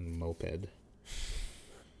 And moped.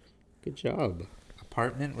 Good job.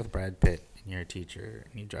 Apartment with Brad Pitt, and you're a teacher,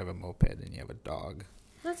 and you drive a moped, and you have a dog.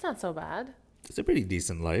 That's not so bad. It's a pretty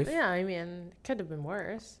decent life. Yeah, I mean, it could have been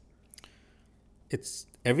worse. It's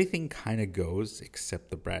everything kind of goes except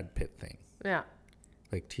the Brad Pitt thing. Yeah.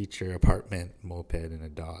 Like teacher, apartment, moped, and a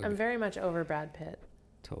dog. I'm very much over Brad Pitt.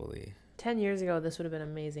 Totally. 10 years ago, this would have been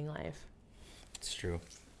an amazing life. It's true.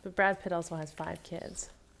 But Brad Pitt also has 5 kids.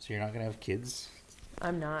 So you're not going to have kids?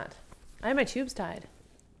 I'm not. I have my tubes tied.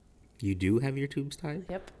 You do have your tubes tied?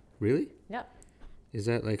 Yep. Really? Yep. Is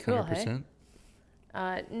that like Cool, 100%?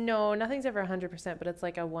 No, nothing's ever 100%, but it's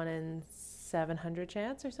like a 1 in 700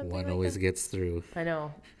 chance or something. One like always that. gets through. I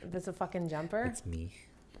know. If it's a fucking jumper. It's me.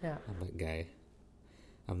 Yeah. I'm that guy.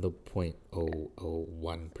 I'm the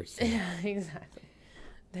 0.001%. Yeah, exactly.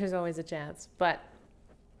 There's always a chance, but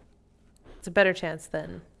it's a better chance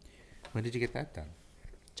than When did you get that done?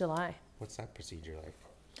 July. What's that procedure like?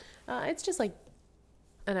 It's just like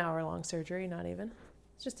an hour-long surgery, not even.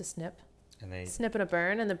 It's just a snip. And they Snip and a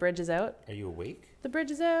burn, and the bridge is out. are you awake? The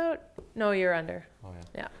bridge is out. No, you're under. Oh yeah.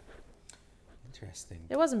 Yeah. Interesting.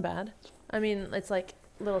 It wasn't bad. I mean, it's like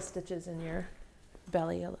little stitches in your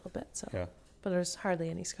belly a little bit, so. Yeah. But there's hardly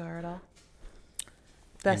any scar at all.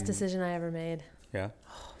 Best And- decision I ever made. Yeah.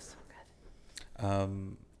 Oh, so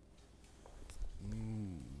good.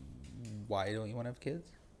 Why don't you want to have kids?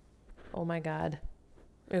 Oh my God.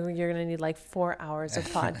 You're going to need like 4 hours of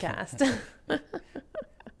podcast. Why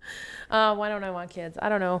don't I want kids? I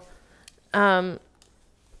don't know.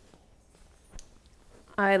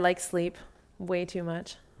 I like sleep way too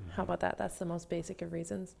much. How about that? That's the most basic of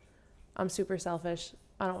reasons. I'm super selfish.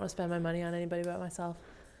 I don't want to spend my money on anybody but myself.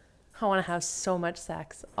 I want to have so much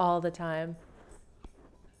sex all the time.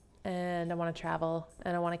 And I want to travel.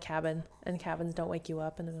 And I want a cabin. And cabins don't wake you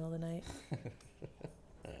up in the middle of the night.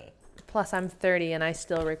 Plus, I'm 30 and I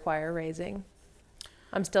still require raising.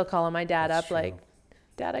 I'm still calling my dad That's up true. like,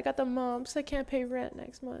 Dad, I got the mumps. I can't pay rent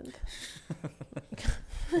next month.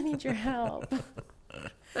 I need your help.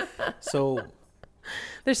 So,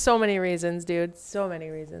 There's so many reasons, dude. So many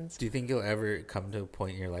reasons. do you think you'll ever come to a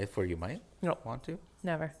point in your life where you might No. want to?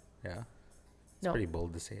 Never. Yeah. It's No. pretty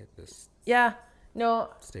bold to say at this Yeah. No.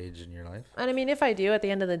 stage in your life. And I mean, if I do, at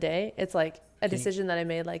the end of the day, it's like a Can you- decision that I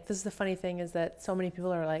made. Like, this is the funny thing is that so many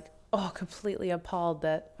people are like, oh, completely appalled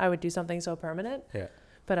that I would do something so permanent. Yeah.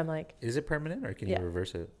 But I'm like, Is it permanent or can Yeah. you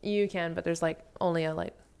reverse it? you can, but there's like only a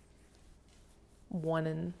like 1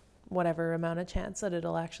 in whatever amount of chance that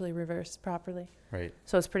it'll actually reverse properly. Right.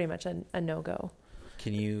 So it's pretty much a no-go.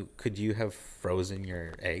 Could you have frozen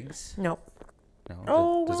your eggs? No. No.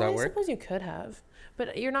 Oh, Does well, that I work? suppose you could have.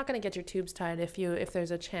 But you're not going to get your tubes tied if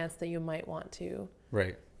there's a chance that you might want to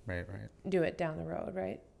Right. do it down the road,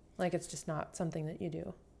 right? Like it's just not something that you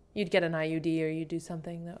do. You'd get an IUD or you'd do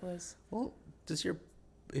something that was... Well,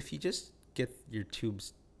 if you just get your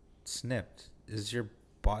tubes snipped, is your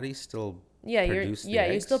body still produce the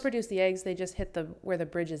eggs? You still produce the eggs. They just hit where the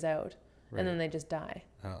bridge is out, Right. and then they just die.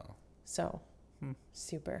 Oh, So,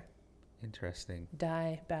 super. interesting.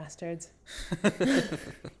 Die, bastards.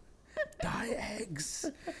 Die eggs.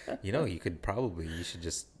 You should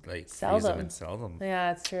just like Sell freeze them them. and sell them.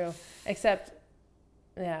 Yeah, it's true. Except,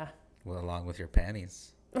 yeah. Well, along with your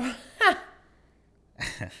panties.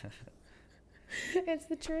 It's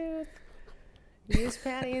the truth. Use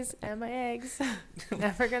panties and my eggs.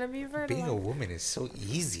 Never gonna be fertilized. Being a woman is so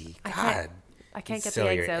easy. I God. I can't get sell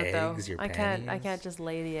the eggs your out eggs, though. your I panties. can't just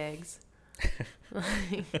lay the eggs.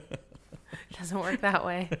 It doesn't work that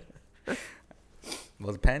way.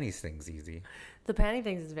 Well, the panties thing's easy. The panty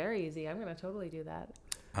things is very easy. I'm gonna totally do that.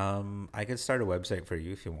 I could start a website for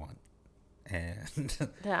you if you want. And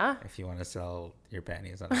Yeah. if you want to sell your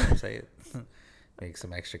panties on a website, make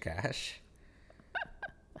some extra cash.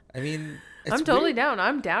 I mean, I'm totally down.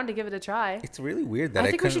 I'm down to give it a try. It's really weird that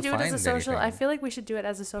I think we should couldn't do it as a find social. I anything. feel like we should do it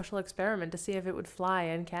as a social experiment to see if it would fly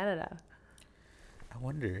in Canada. I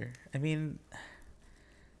wonder. I mean,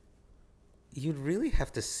 you'd really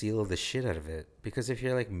have to seal the shit out of it, because if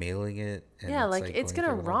you're like mailing it, and Yeah, like it's going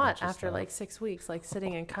gonna through a whole rot bunch of after stuff. like 6 weeks, like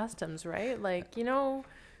sitting in customs, right? Like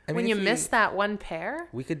I when mean, you if miss that one pair,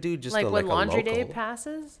 we could do just like when a laundry day local,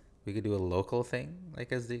 passes. we could do a local thing,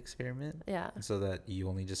 like as the experiment, Yeah, so that you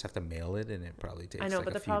only just have to mail it, and it probably takes. I know, like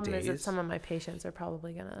but a the few problem is that days. some of my patients are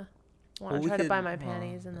probably gonna want Well, to we try to buy could- my well,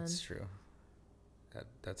 panties, and then that's true.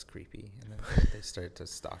 That's creepy, and then they start to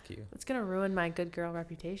stalk you. it's gonna ruin my good girl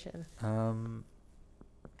reputation.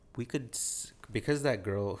 We could, because that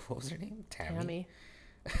girl, what was her name? Tammy.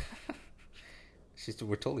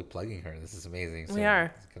 We're totally plugging her. This is amazing. We are.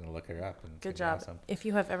 I'm just gonna look her up. And it's Good gonna be job. Awesome. If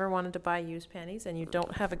you have ever wanted to buy used panties and you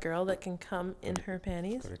don't have a girl that can come in her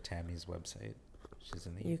panties, Go to Tammy's website. She's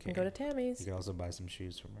in the you UK. can go to Tammy's. You can also buy some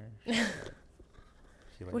shoes from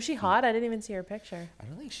her. Was she hot? I didn't even see her picture. I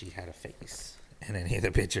don't think she had a face in any of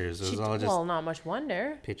the pictures. It was all just well, not much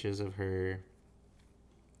wonder. pictures of her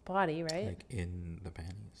Body, right? like in the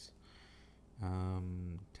panties. I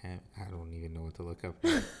don't even know what to look up.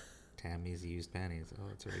 Tammy's used panties. Oh,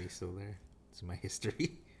 it's already still there. It's in my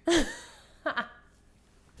history.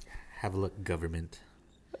 Have a look, government.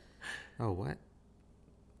 Oh, what?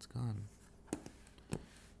 It's gone.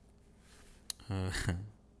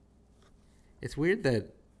 It's weird that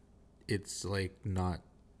it's like not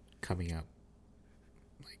coming up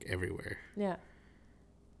like everywhere. Yeah.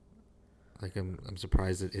 Like I'm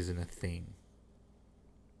surprised it isn't a thing.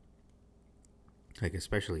 Like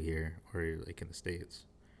especially here or like in the States.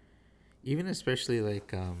 Even especially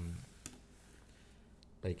like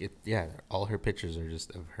it, yeah, all her pictures are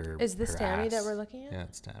just of her. Is this her Tammy that ass. we're looking at? Yeah,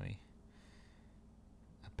 it's Tammy.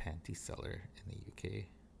 A panty seller in the UK.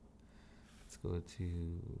 Let's go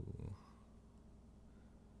to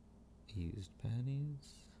used panties.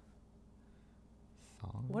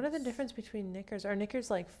 Thongs. What are the difference between knickers? Are knickers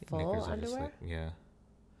like full Knickers are just underwear? like, yeah.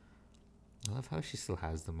 I love how she still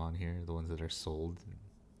has them on here, the ones that are sold.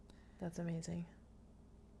 That's amazing.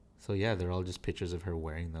 So yeah, they're all just pictures of her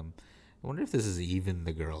wearing them. I wonder if this is even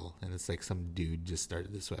the girl, and it's like some dude just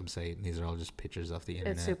started this website, and these are all just pictures off the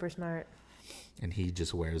internet. It's super smart. And he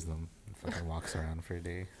just wears them and fucking walks around for a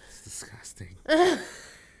day. It's disgusting.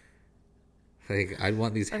 Like, I'd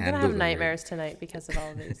want these I'm hand gonna have delivered. nightmares tonight because of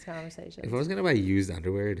all of these conversations. If I was gonna buy used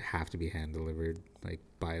underwear, it'd have to be hand delivered, like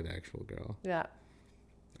by the actual girl. Yeah.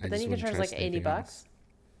 I But then just you can wouldn't charge like trust 80 anything bucks. else.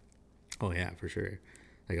 Oh yeah, for sure.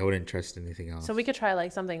 Like I wouldn't trust anything else. So we could try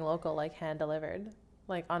like something local, like hand delivered,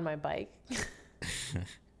 like on my bike.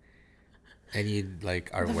 And you like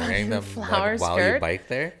are The wearing them fucking flower like, while you skirt? bike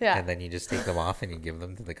there, Yeah. and then you just take them off and you give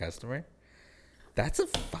them to the customer. That's a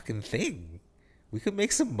fucking thing. We could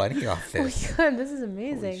make some money off Oh my this. god, this is Holy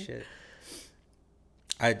amazing. shit!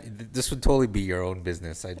 This would totally be your own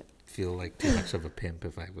business. I'd feel like too much of a pimp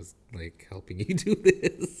if I was like helping you do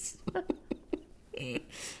this.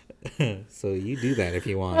 So you do that if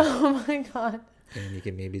you want, Oh my god, and you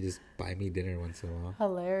can maybe just buy me dinner once in a while.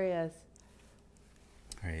 hilarious.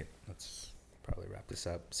 All right, let's probably wrap this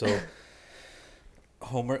up. So,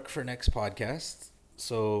 homework for next podcast.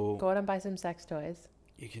 So Go out and buy some sex toys.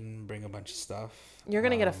 you can bring a bunch of stuff. You're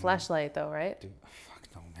gonna get a flashlight though, right? Dude, fuck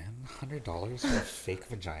no, man. $100 for a fake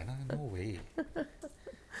vagina? No way.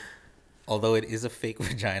 Although it is a fake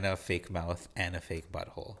vagina, a fake mouth, and a fake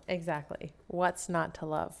butthole. Exactly. What's not to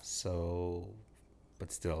love? So,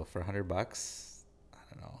 but still, for $100, I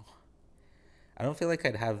don't know. I don't feel like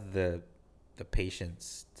I'd have the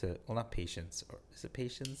patience to, well, not patience, or is it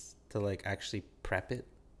patience to like actually prep it?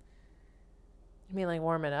 You mean like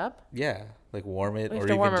warm it up? Yeah, like warm it, We or have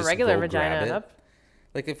to even warm a just regular go grab vagina it. up.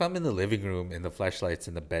 Like if I'm in the living room and the fleshlight's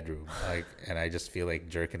in the bedroom, like, and I just feel like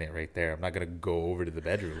jerking it right there, I'm not gonna go over to the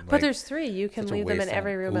bedroom. But like, there's 3. You can such a leave them in waste of-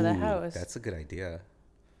 every room of the Ooh, house. That's a good idea.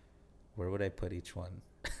 Where would I put each one?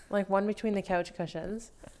 Like one between the couch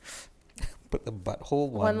cushions. Put the butthole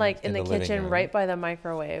One like in the living kitchen room. right by the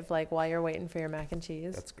microwave, like while you're waiting for your mac and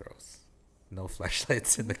cheese. That's gross. No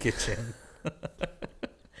flashlights in the kitchen.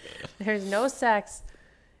 There's no sex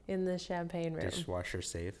in the champagne room. Dishwasher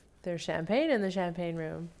safe. There's champagne in the champagne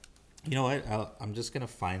room. You know what? I'm just gonna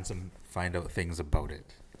find out things about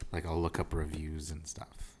it. Like I'll look up reviews and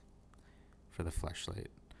stuff for the fleshlight,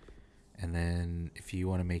 and then if you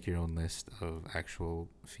want to make your own list of actual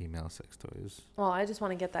female sex toys, Well, I just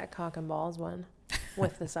want to get that cock and balls one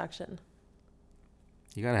with the suction.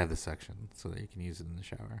 you gotta have the section so that you can use it in the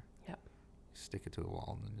shower. Yep. Stick it to the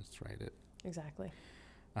wall and then just ride it. Exactly.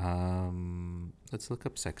 Let's look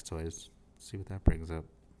up sex toys. See what that brings up.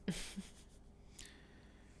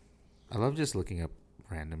 I love just looking up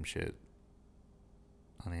random shit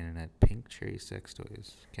on the internet. Pink Cherry Sex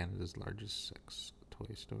Toys, Canada's largest sex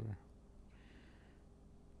toy store.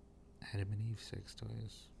 Adam and Eve Sex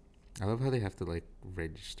Toys. I love how they have to like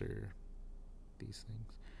register these things.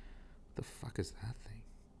 What the fuck is that thing?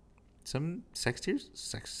 Some sex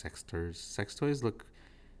toys look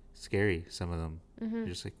scary. Some of them. You're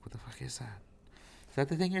just like, what the fuck is that? Is that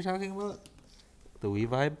the thing you're talking about? The Wii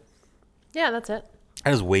Vibe? Yeah, that's it.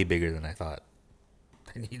 That is way bigger than I thought.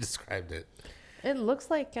 And you described it. It looks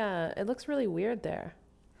like it looks really weird there.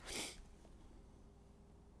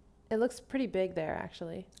 It looks pretty big there,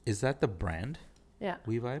 actually. Is that the brand? Yeah.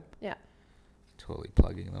 Wii Vibe? Yeah. Totally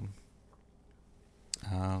plugging them.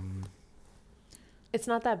 It's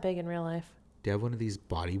not that big in real life. Do you have one of these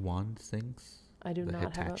body wand things? I do The not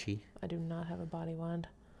have a, Hitachi? I do not have a body wand.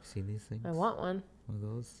 Seen these things? I want one. One of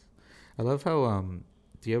those. I love how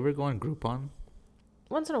do you ever go on Groupon?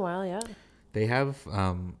 Once in a while, yeah. They have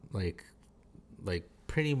like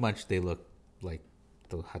pretty much they look like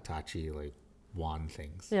the Hitachi like wand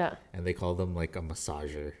things. Yeah. And they call them like a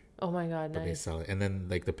massager. Oh my god, But they nice. sell it. And then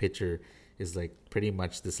like the picture is like pretty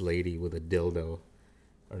much this lady with a dildo,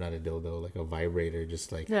 or not a dildo, like a vibrator,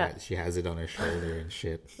 just like Yeah. she has it on her shoulder and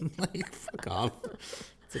shit. Like fuck off.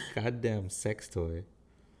 It's a goddamn sex toy.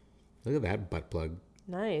 Look at that butt plug.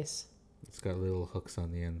 Nice. It's got little hooks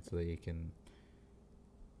on the end so that you can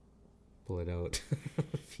pull it out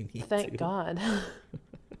if you need Thank to. God.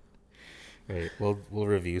 Right. We'll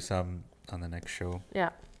review some on the next show. Yeah.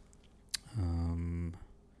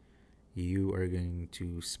 You are going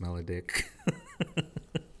to smell a dick.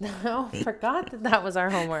 No, forgot that was our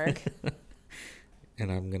homework.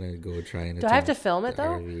 And I'm gonna go try and Do I have to attempt film it the though?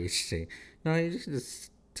 RVHC. No, you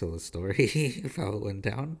just tell the story of how it went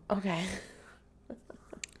down. Okay.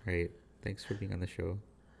 Right. Thanks for being on the show.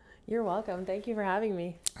 You're welcome. Thank you for having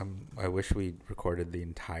me. I wish we recorded the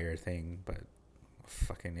entire thing, but I'm a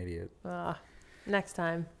fucking idiot. Next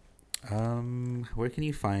time. Where can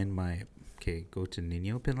you find my... Okay, go to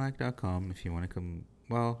ninopinlac.com if you want to come...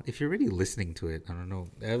 Well, if you're already listening to it, I don't know.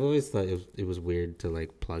 I've always thought it was weird to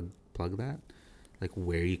like plug that. Like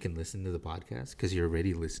where you can listen to the podcast because you're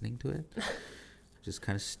already listening to it. Which is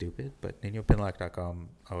kind of stupid. But ninopinlac.com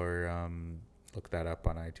or look that up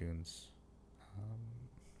on iTunes.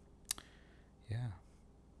 Yeah.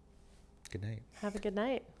 Good night. Have a good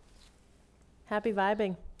night. Happy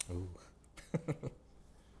vibing. Ooh.